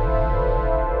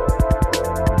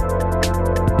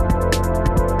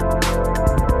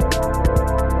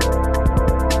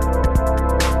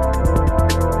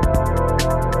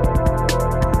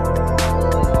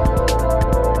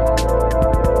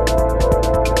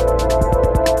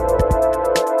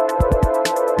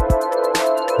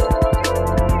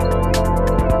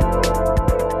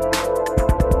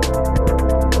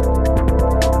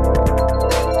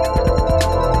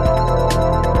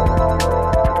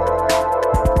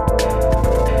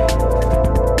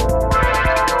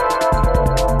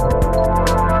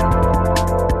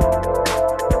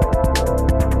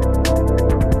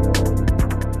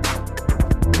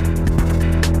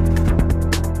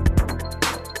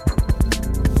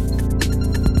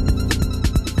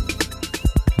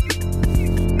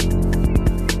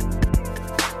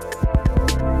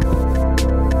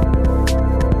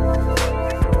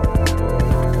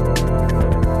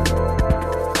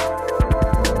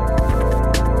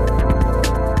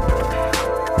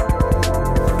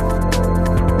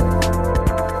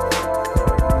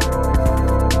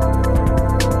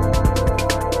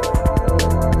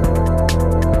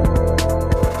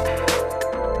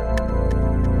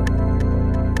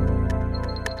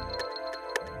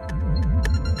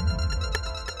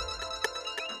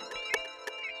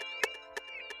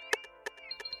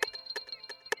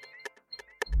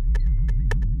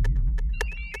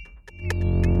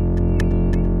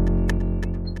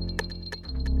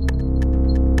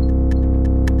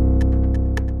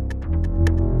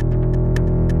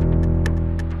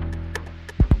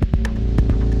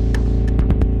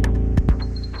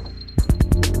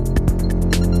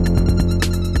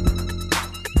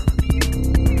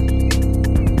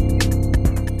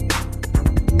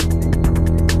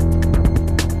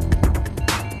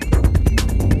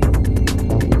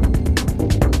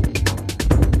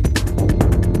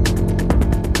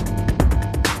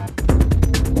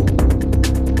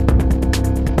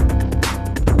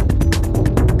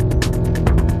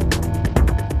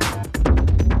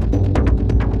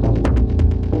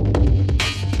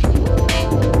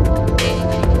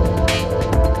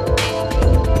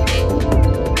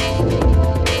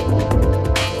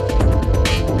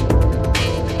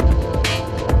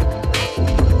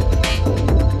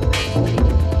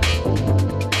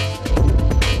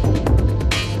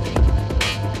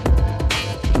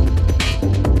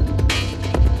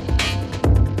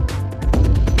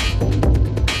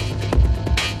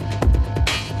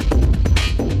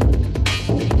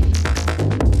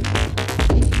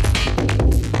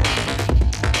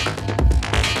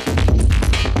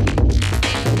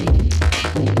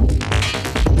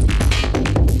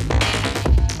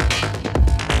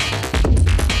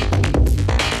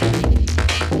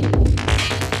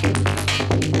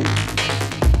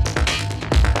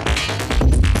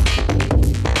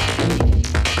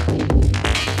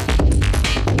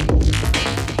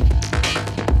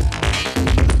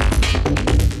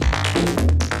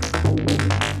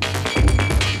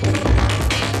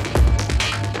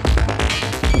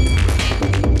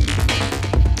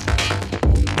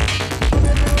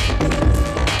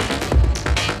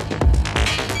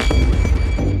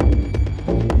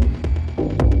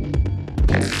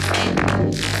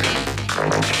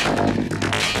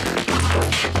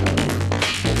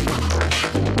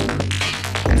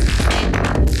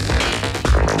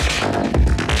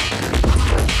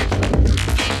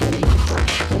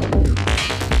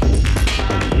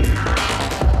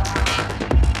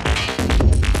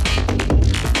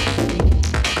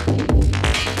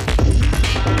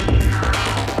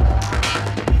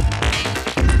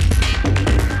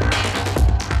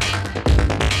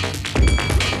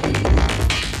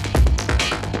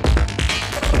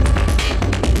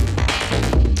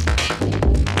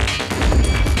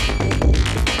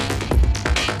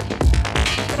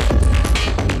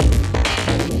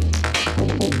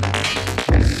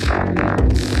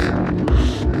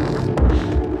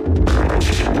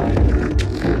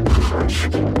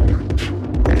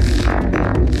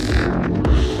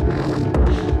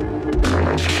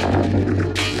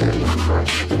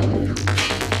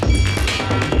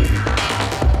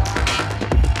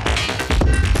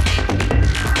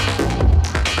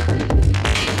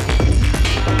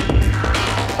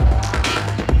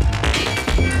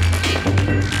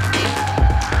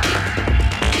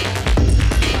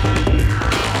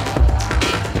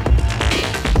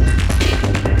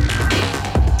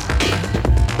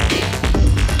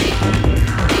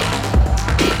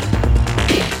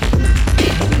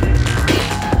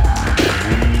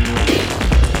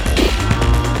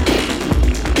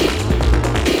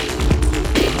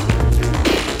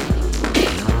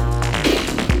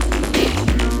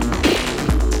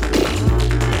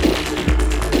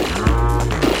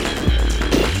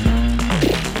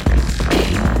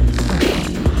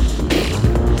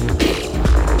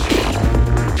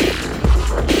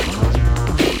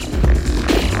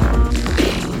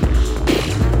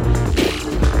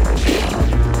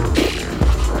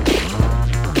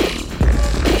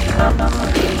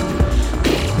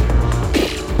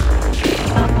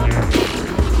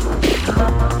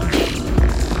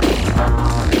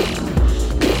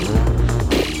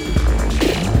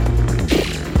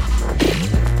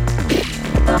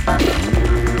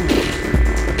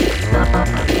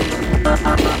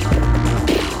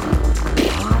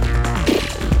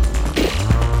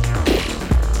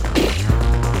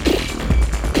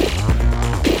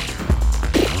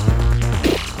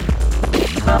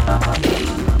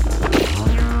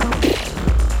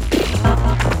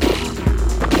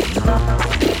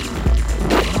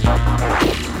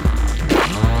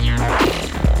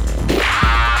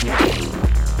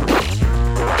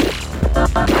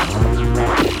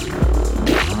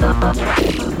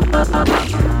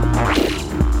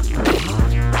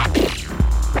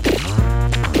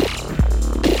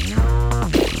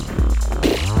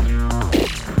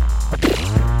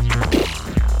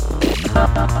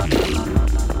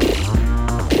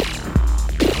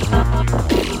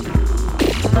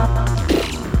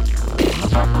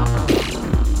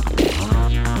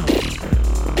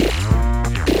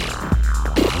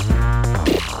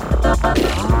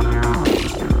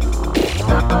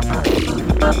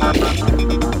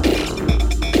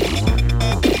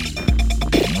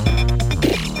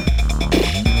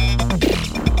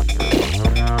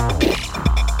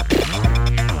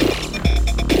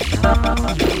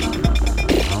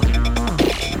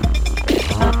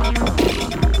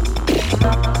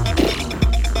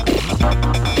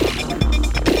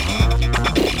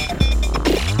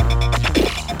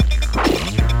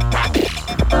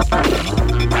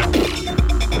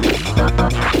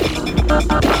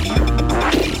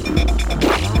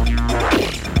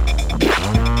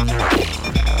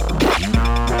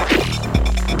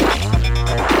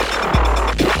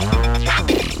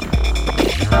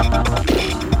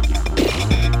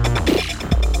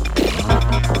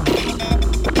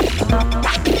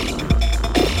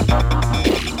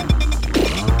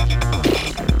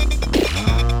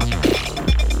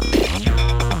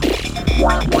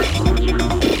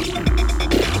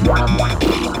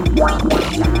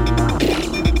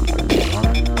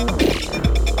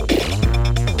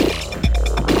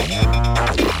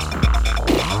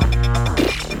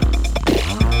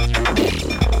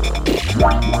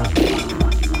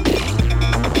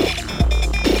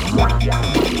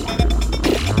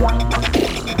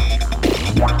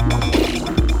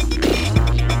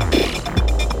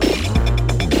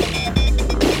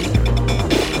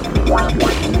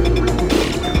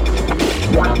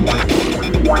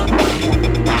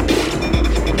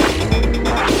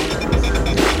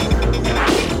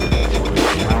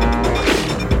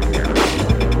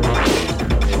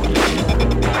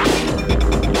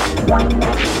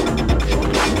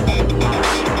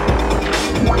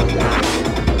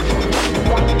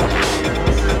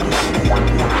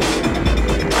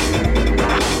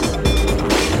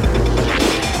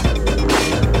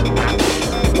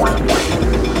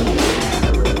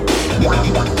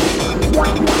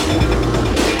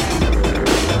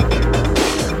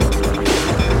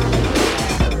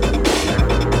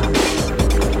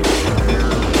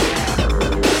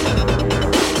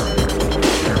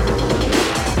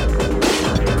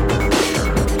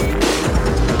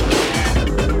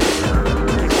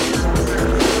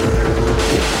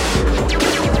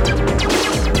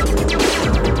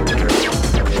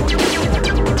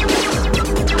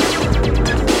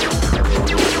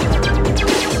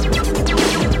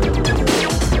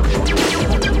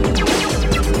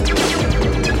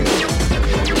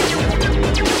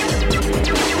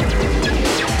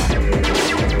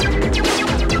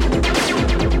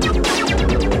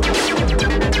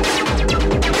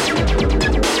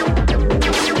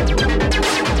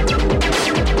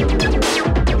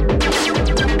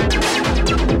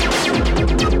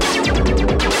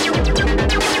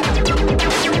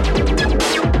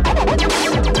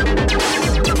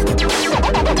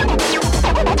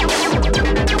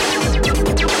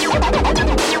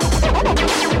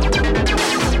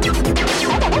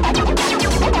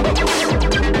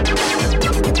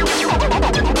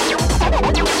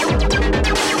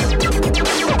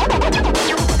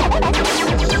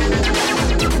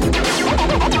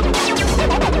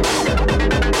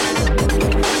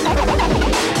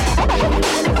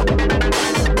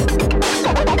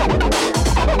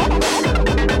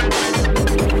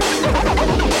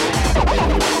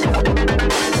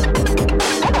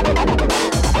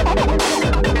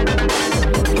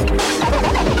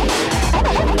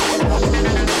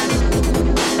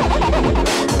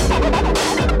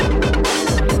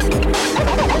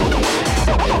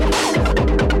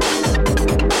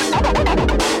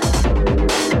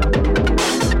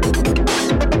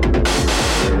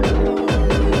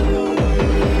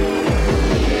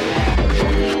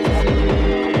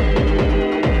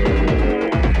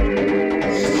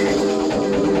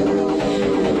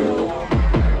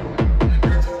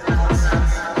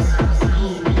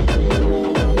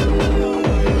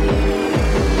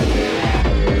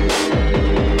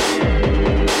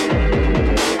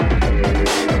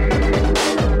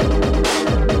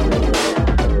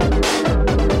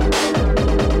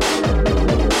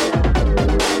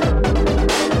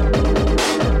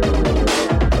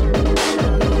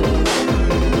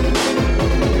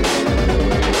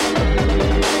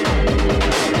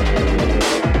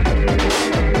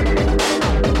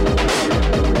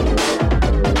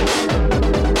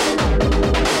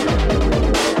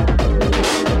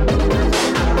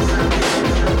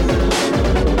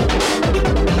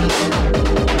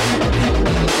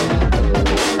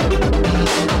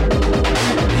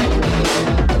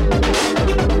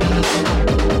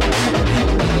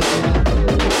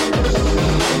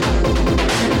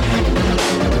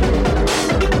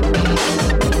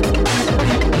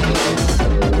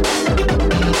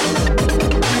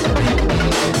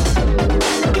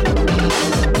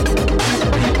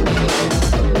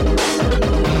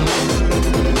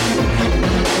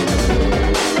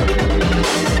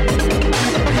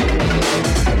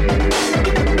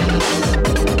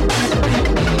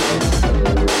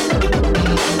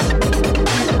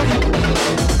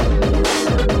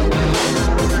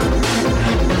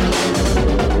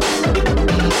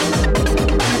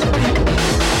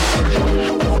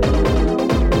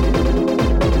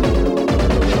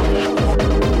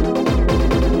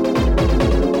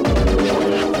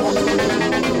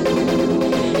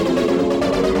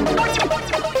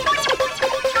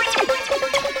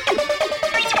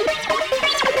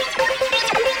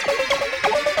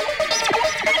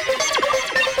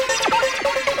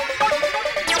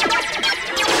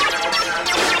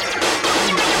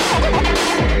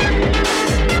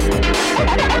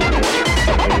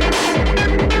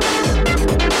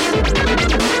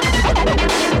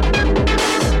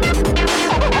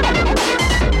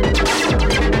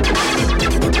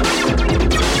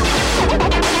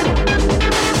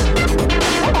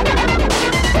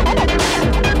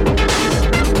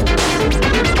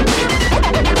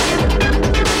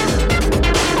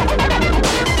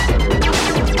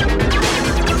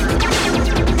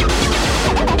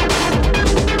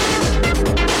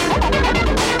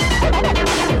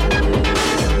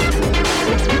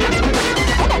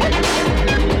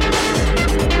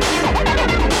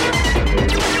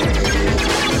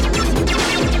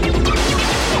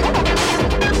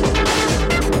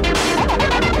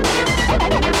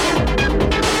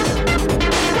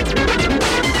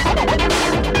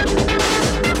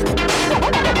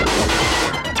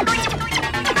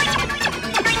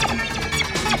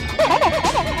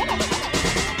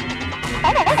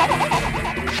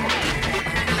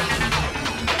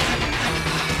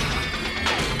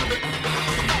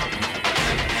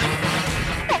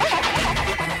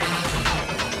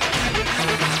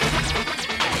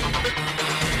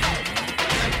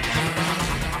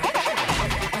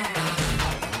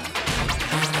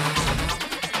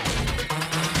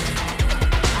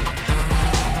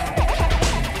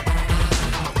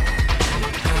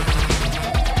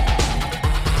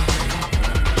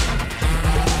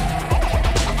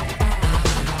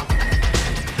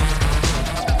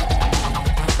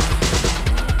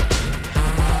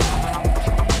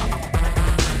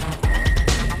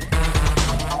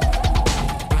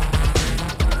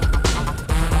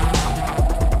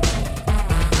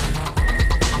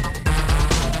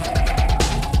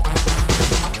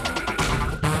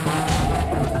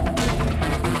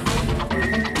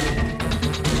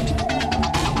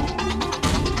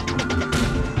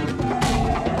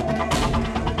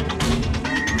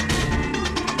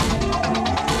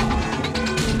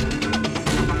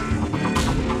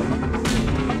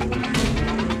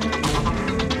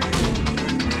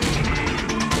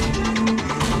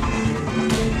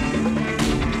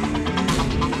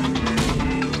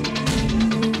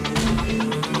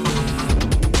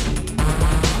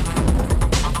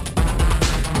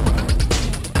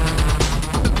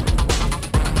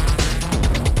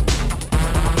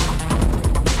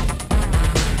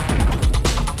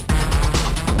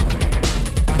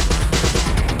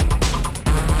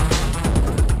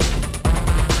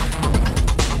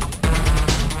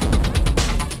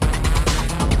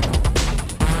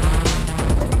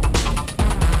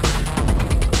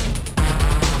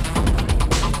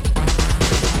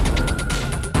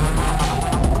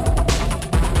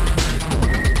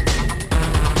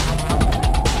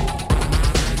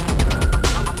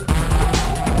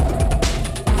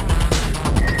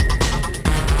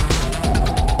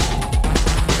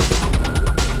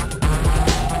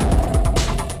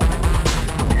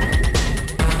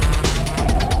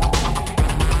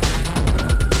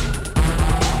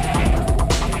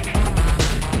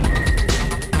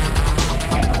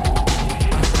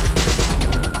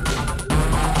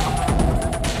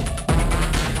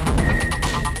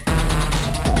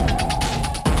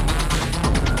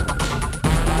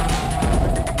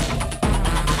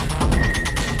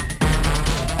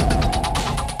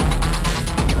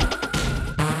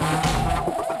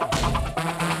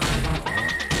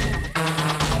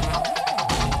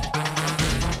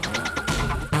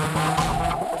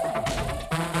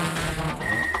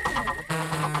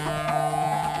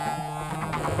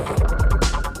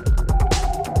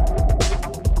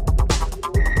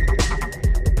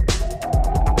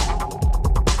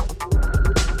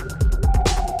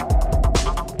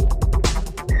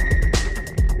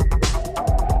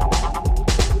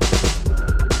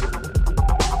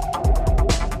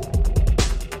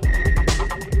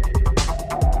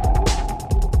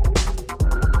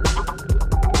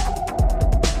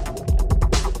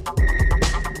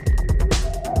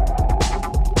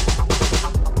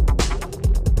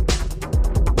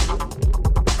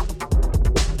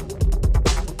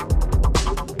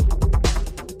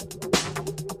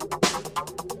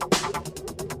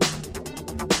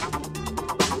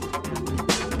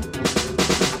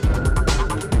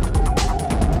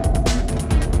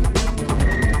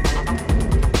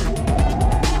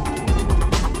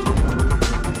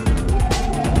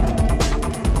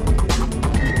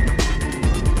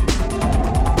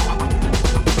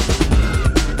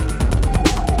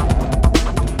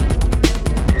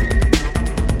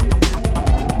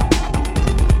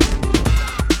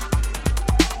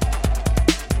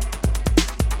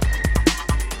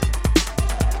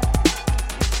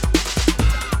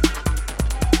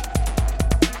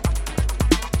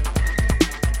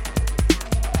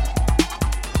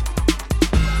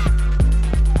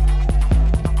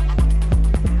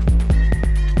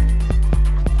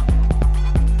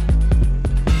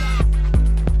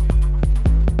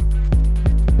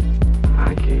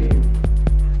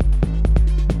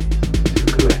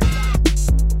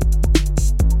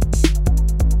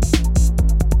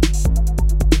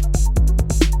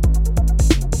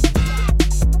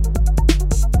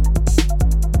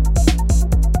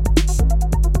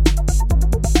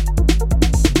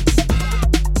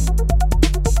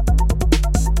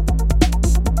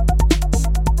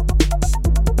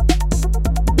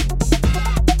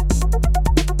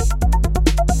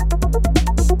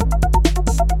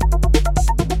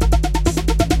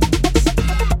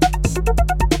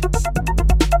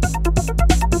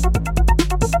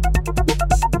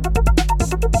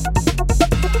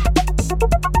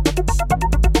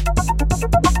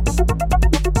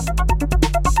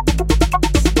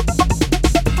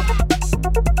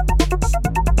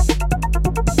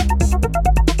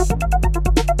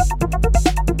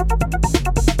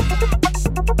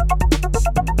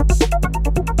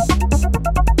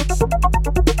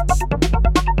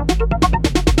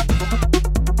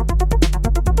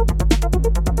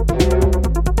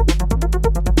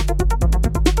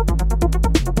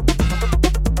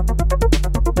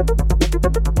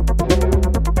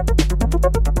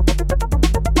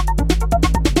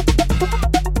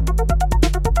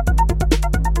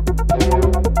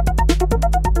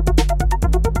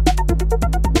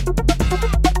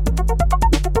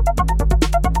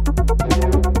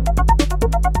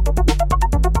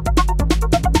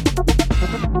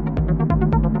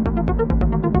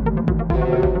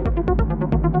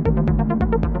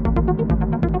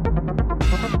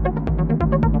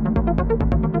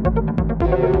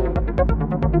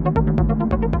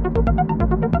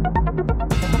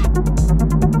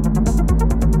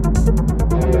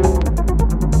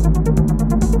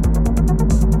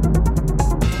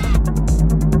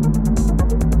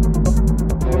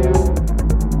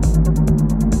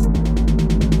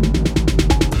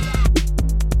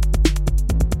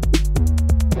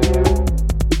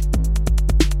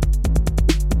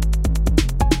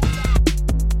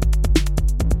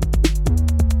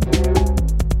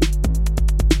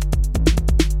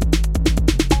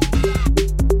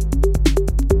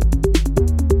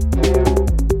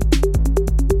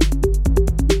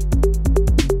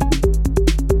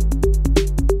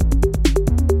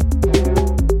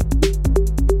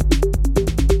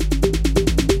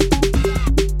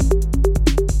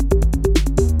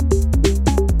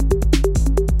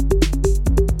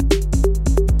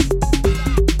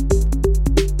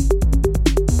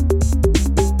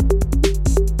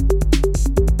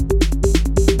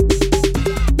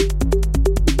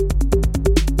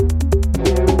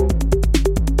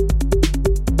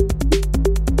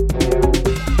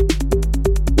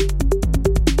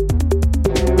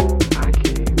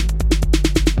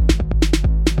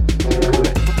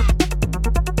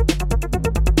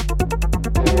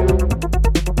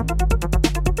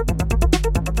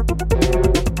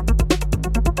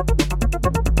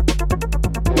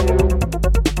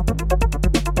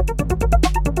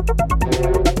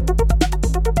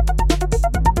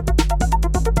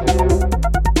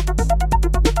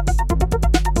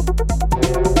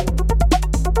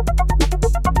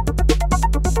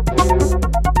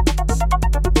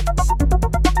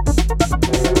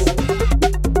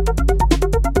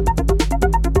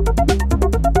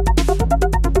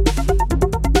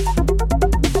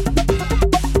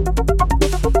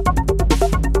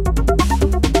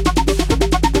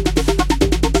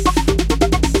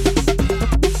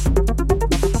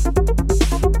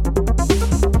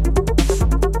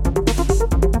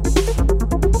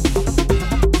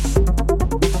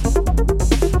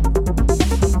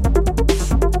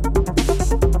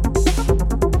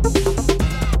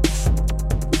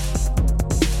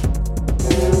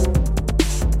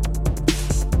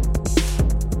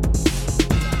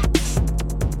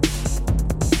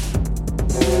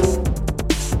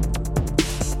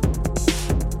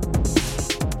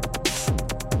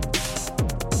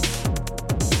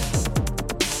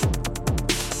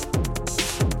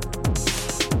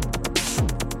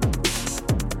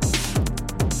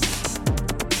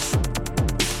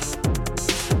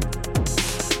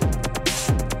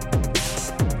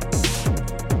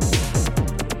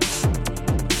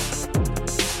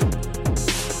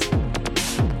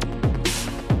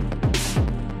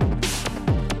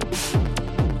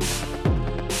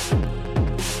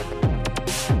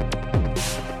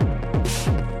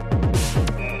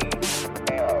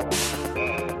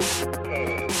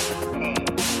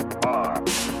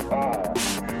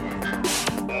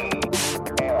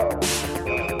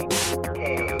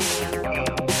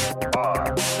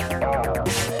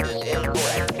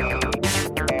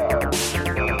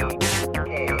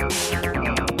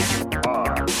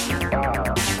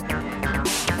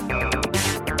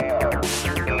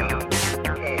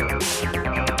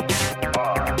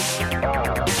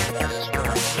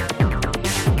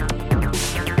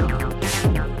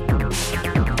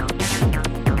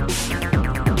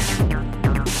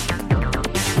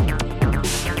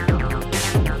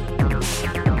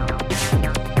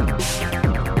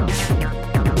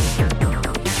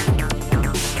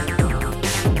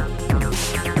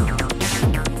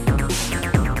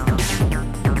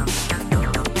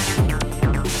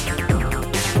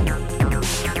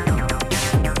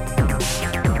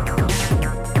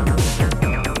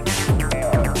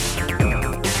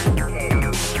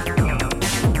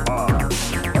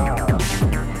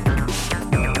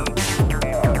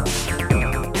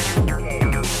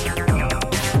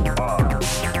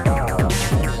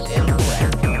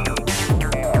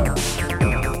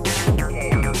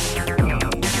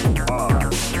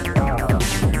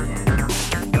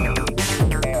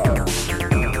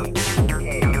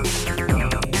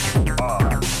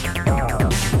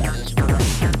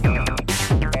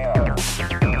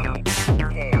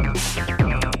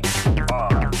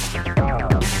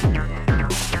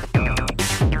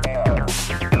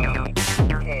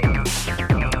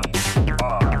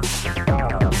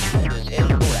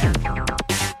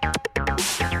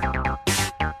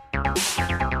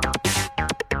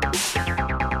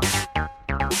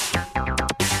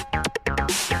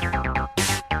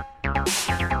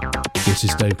 This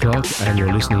is Dave Clark, and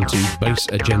you're listening to Bass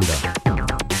Agenda.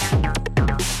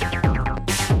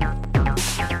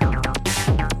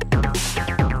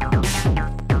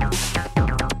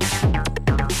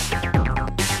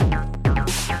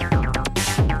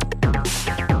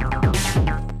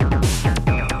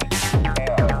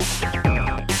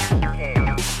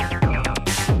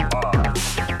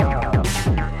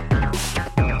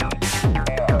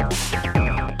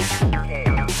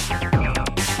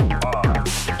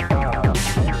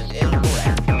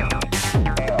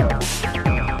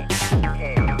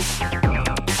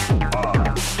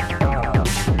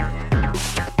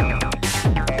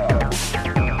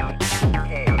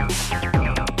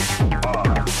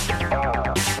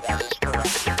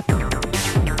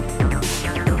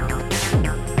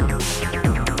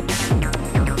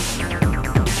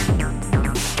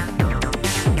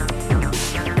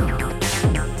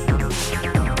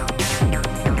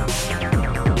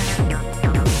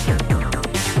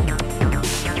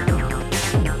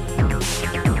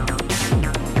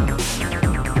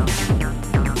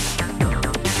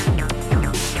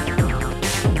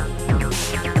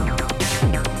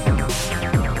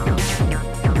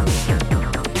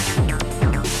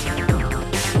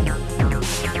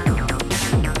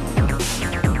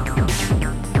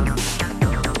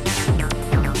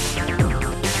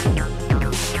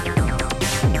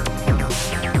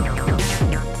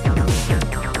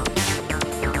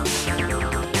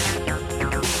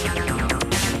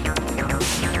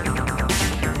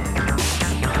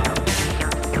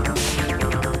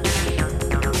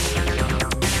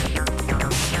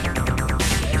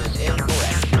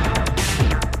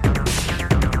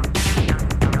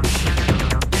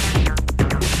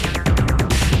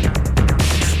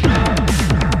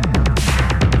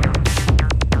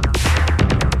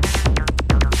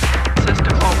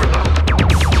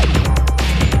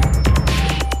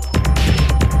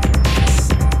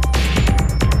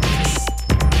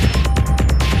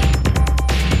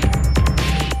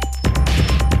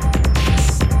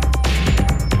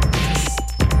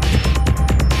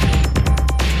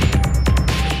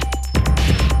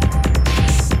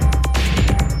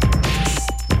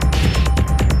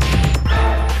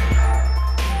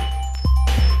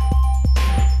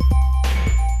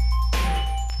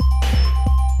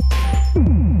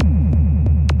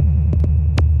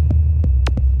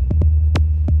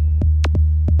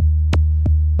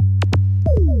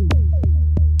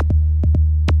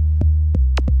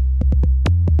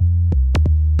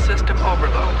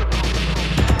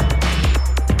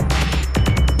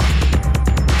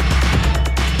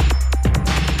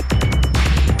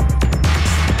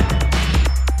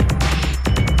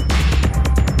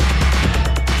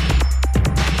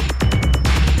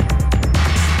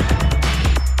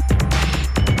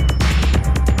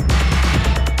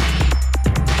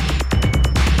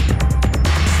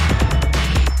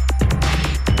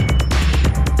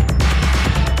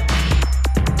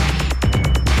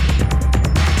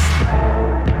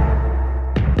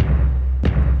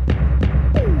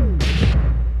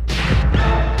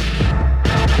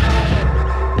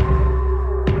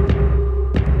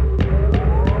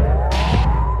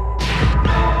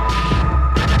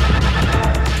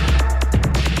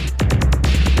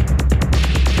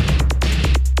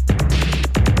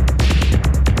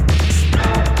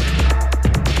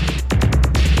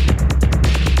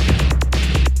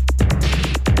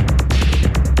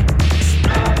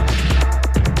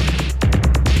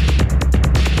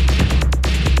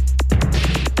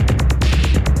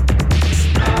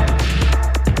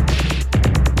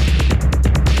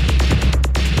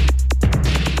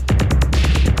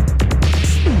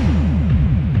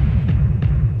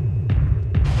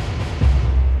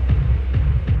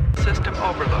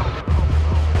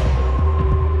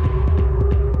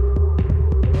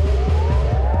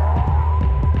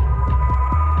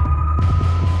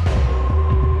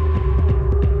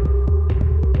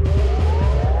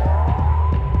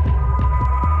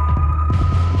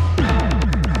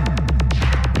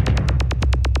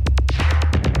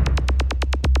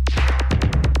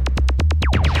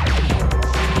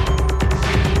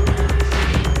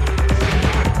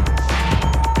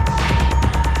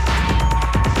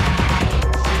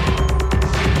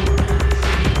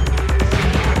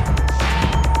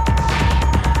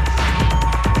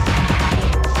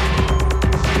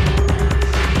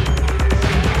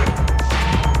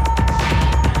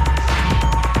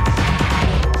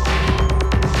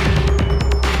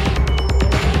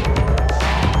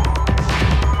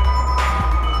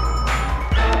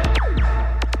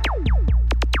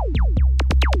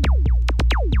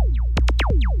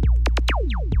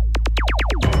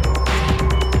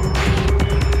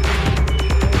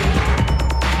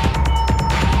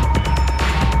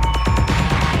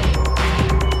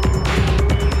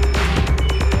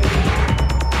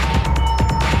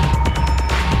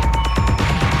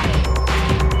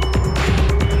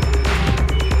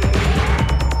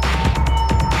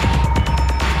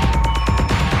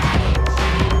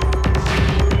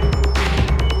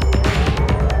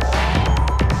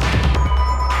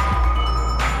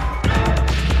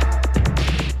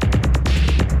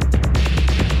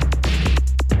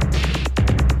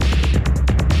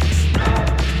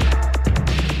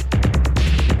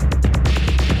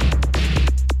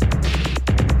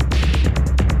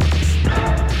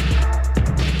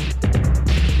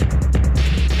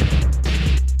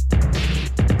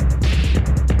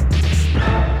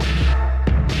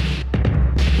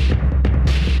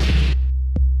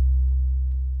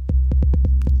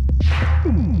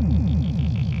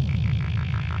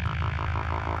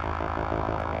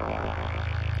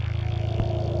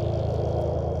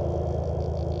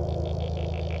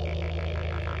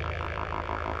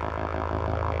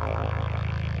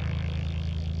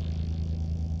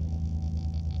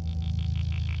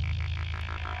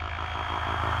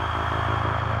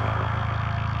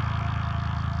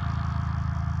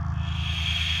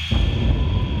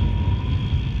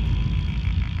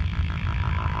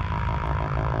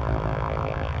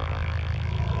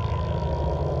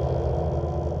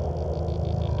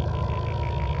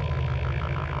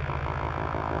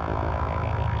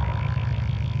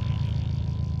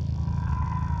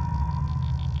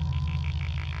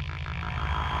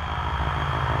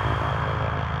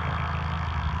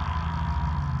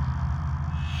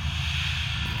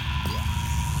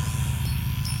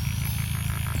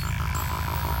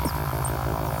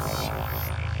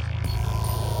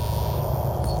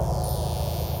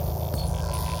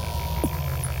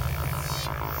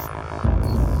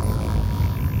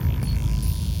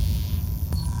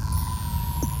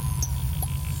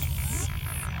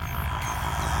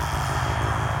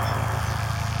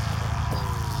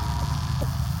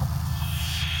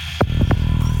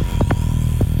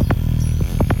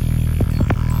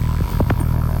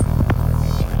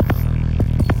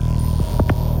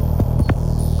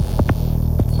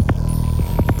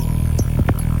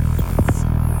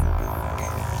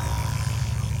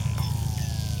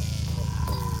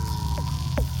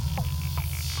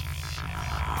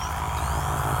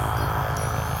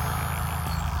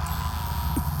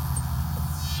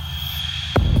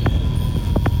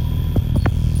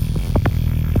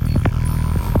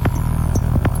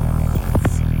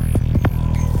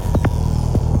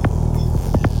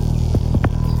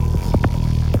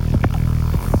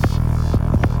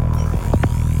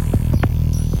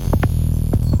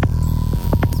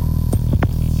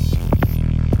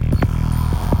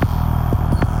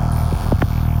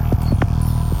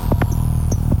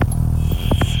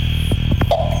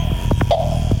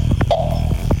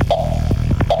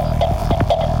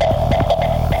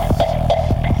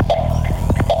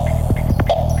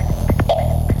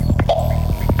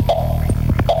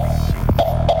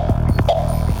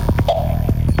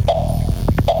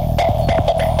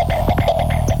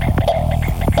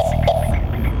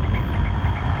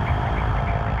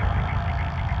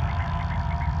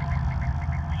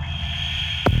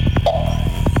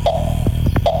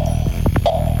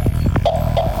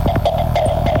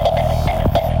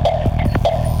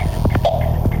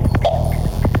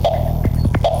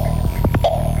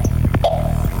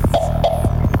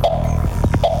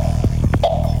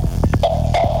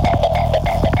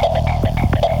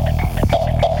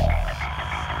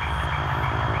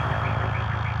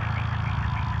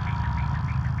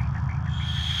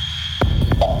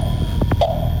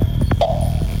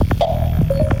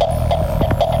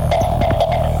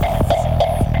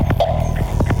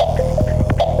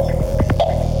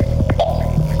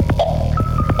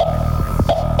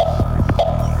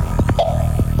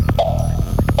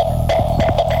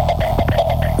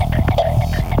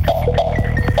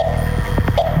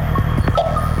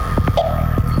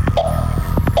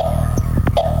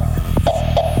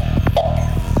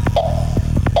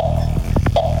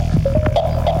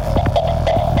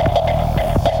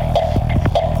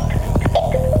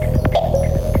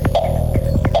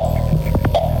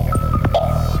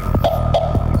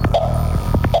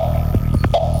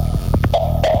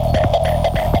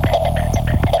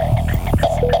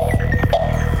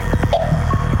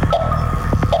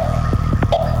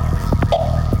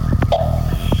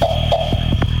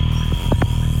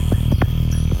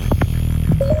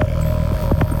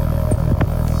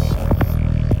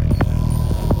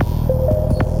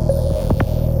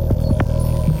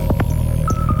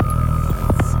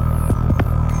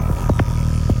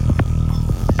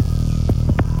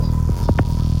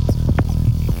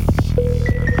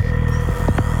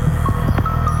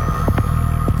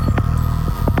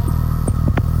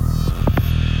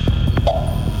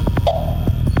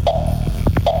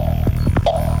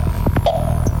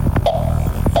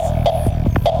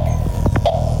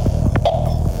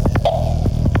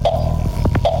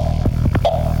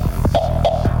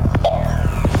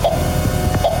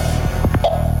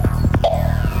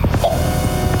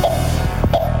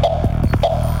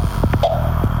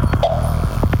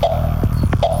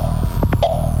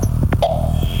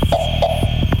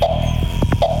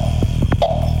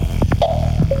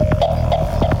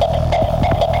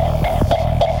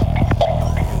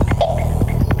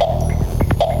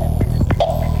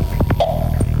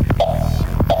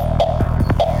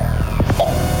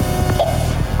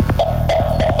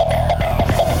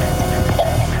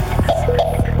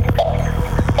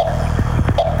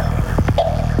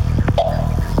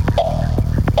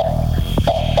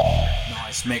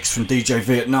 Mix from DJ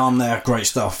Vietnam there. Great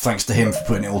stuff. Thanks to him for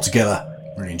putting it all together.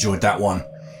 Really enjoyed that one.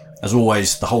 As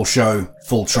always, the whole show,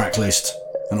 full track list,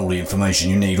 and all the information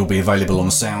you need will be available on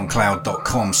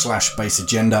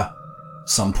soundcloud.com/BassAgenda.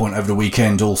 Some point over the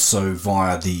weekend, also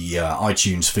via the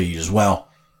iTunes feed as well.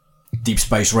 Deep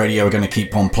Space Radio are going to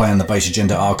keep on playing the Bass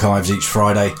Agenda archives each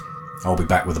Friday. I'll be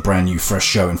back with a brand new fresh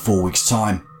show in 4 weeks'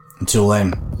 time. Until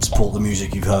then, support the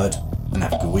music you've heard and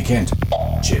have a good weekend.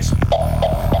 Cheers.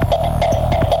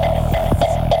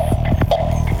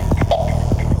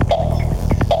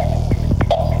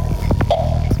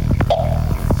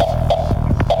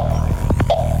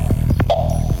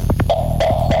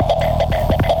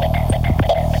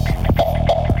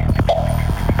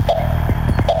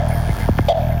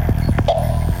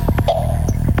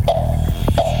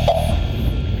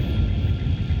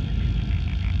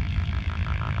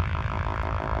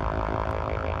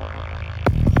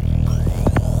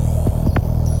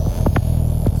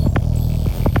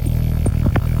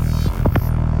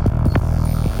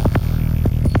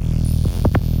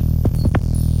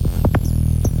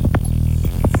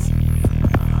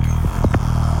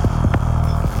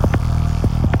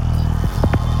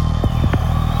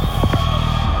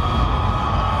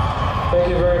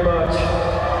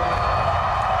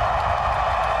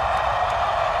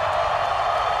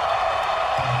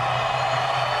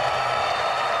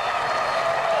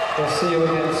 We'll see you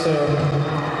again soon.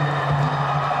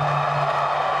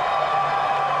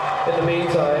 In the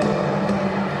meantime,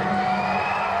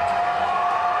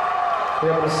 we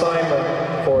have an assignment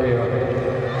for you.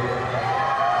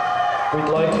 We'd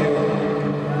like you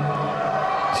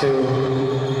to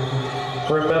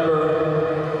remember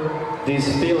these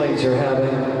feelings you're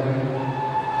having.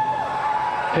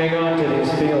 Hang on to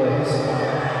these feelings.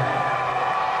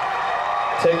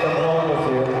 Take them home with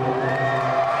you.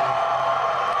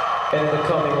 In the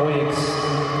coming weeks,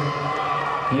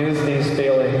 use these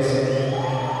feelings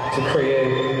to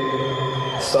create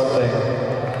something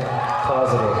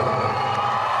positive.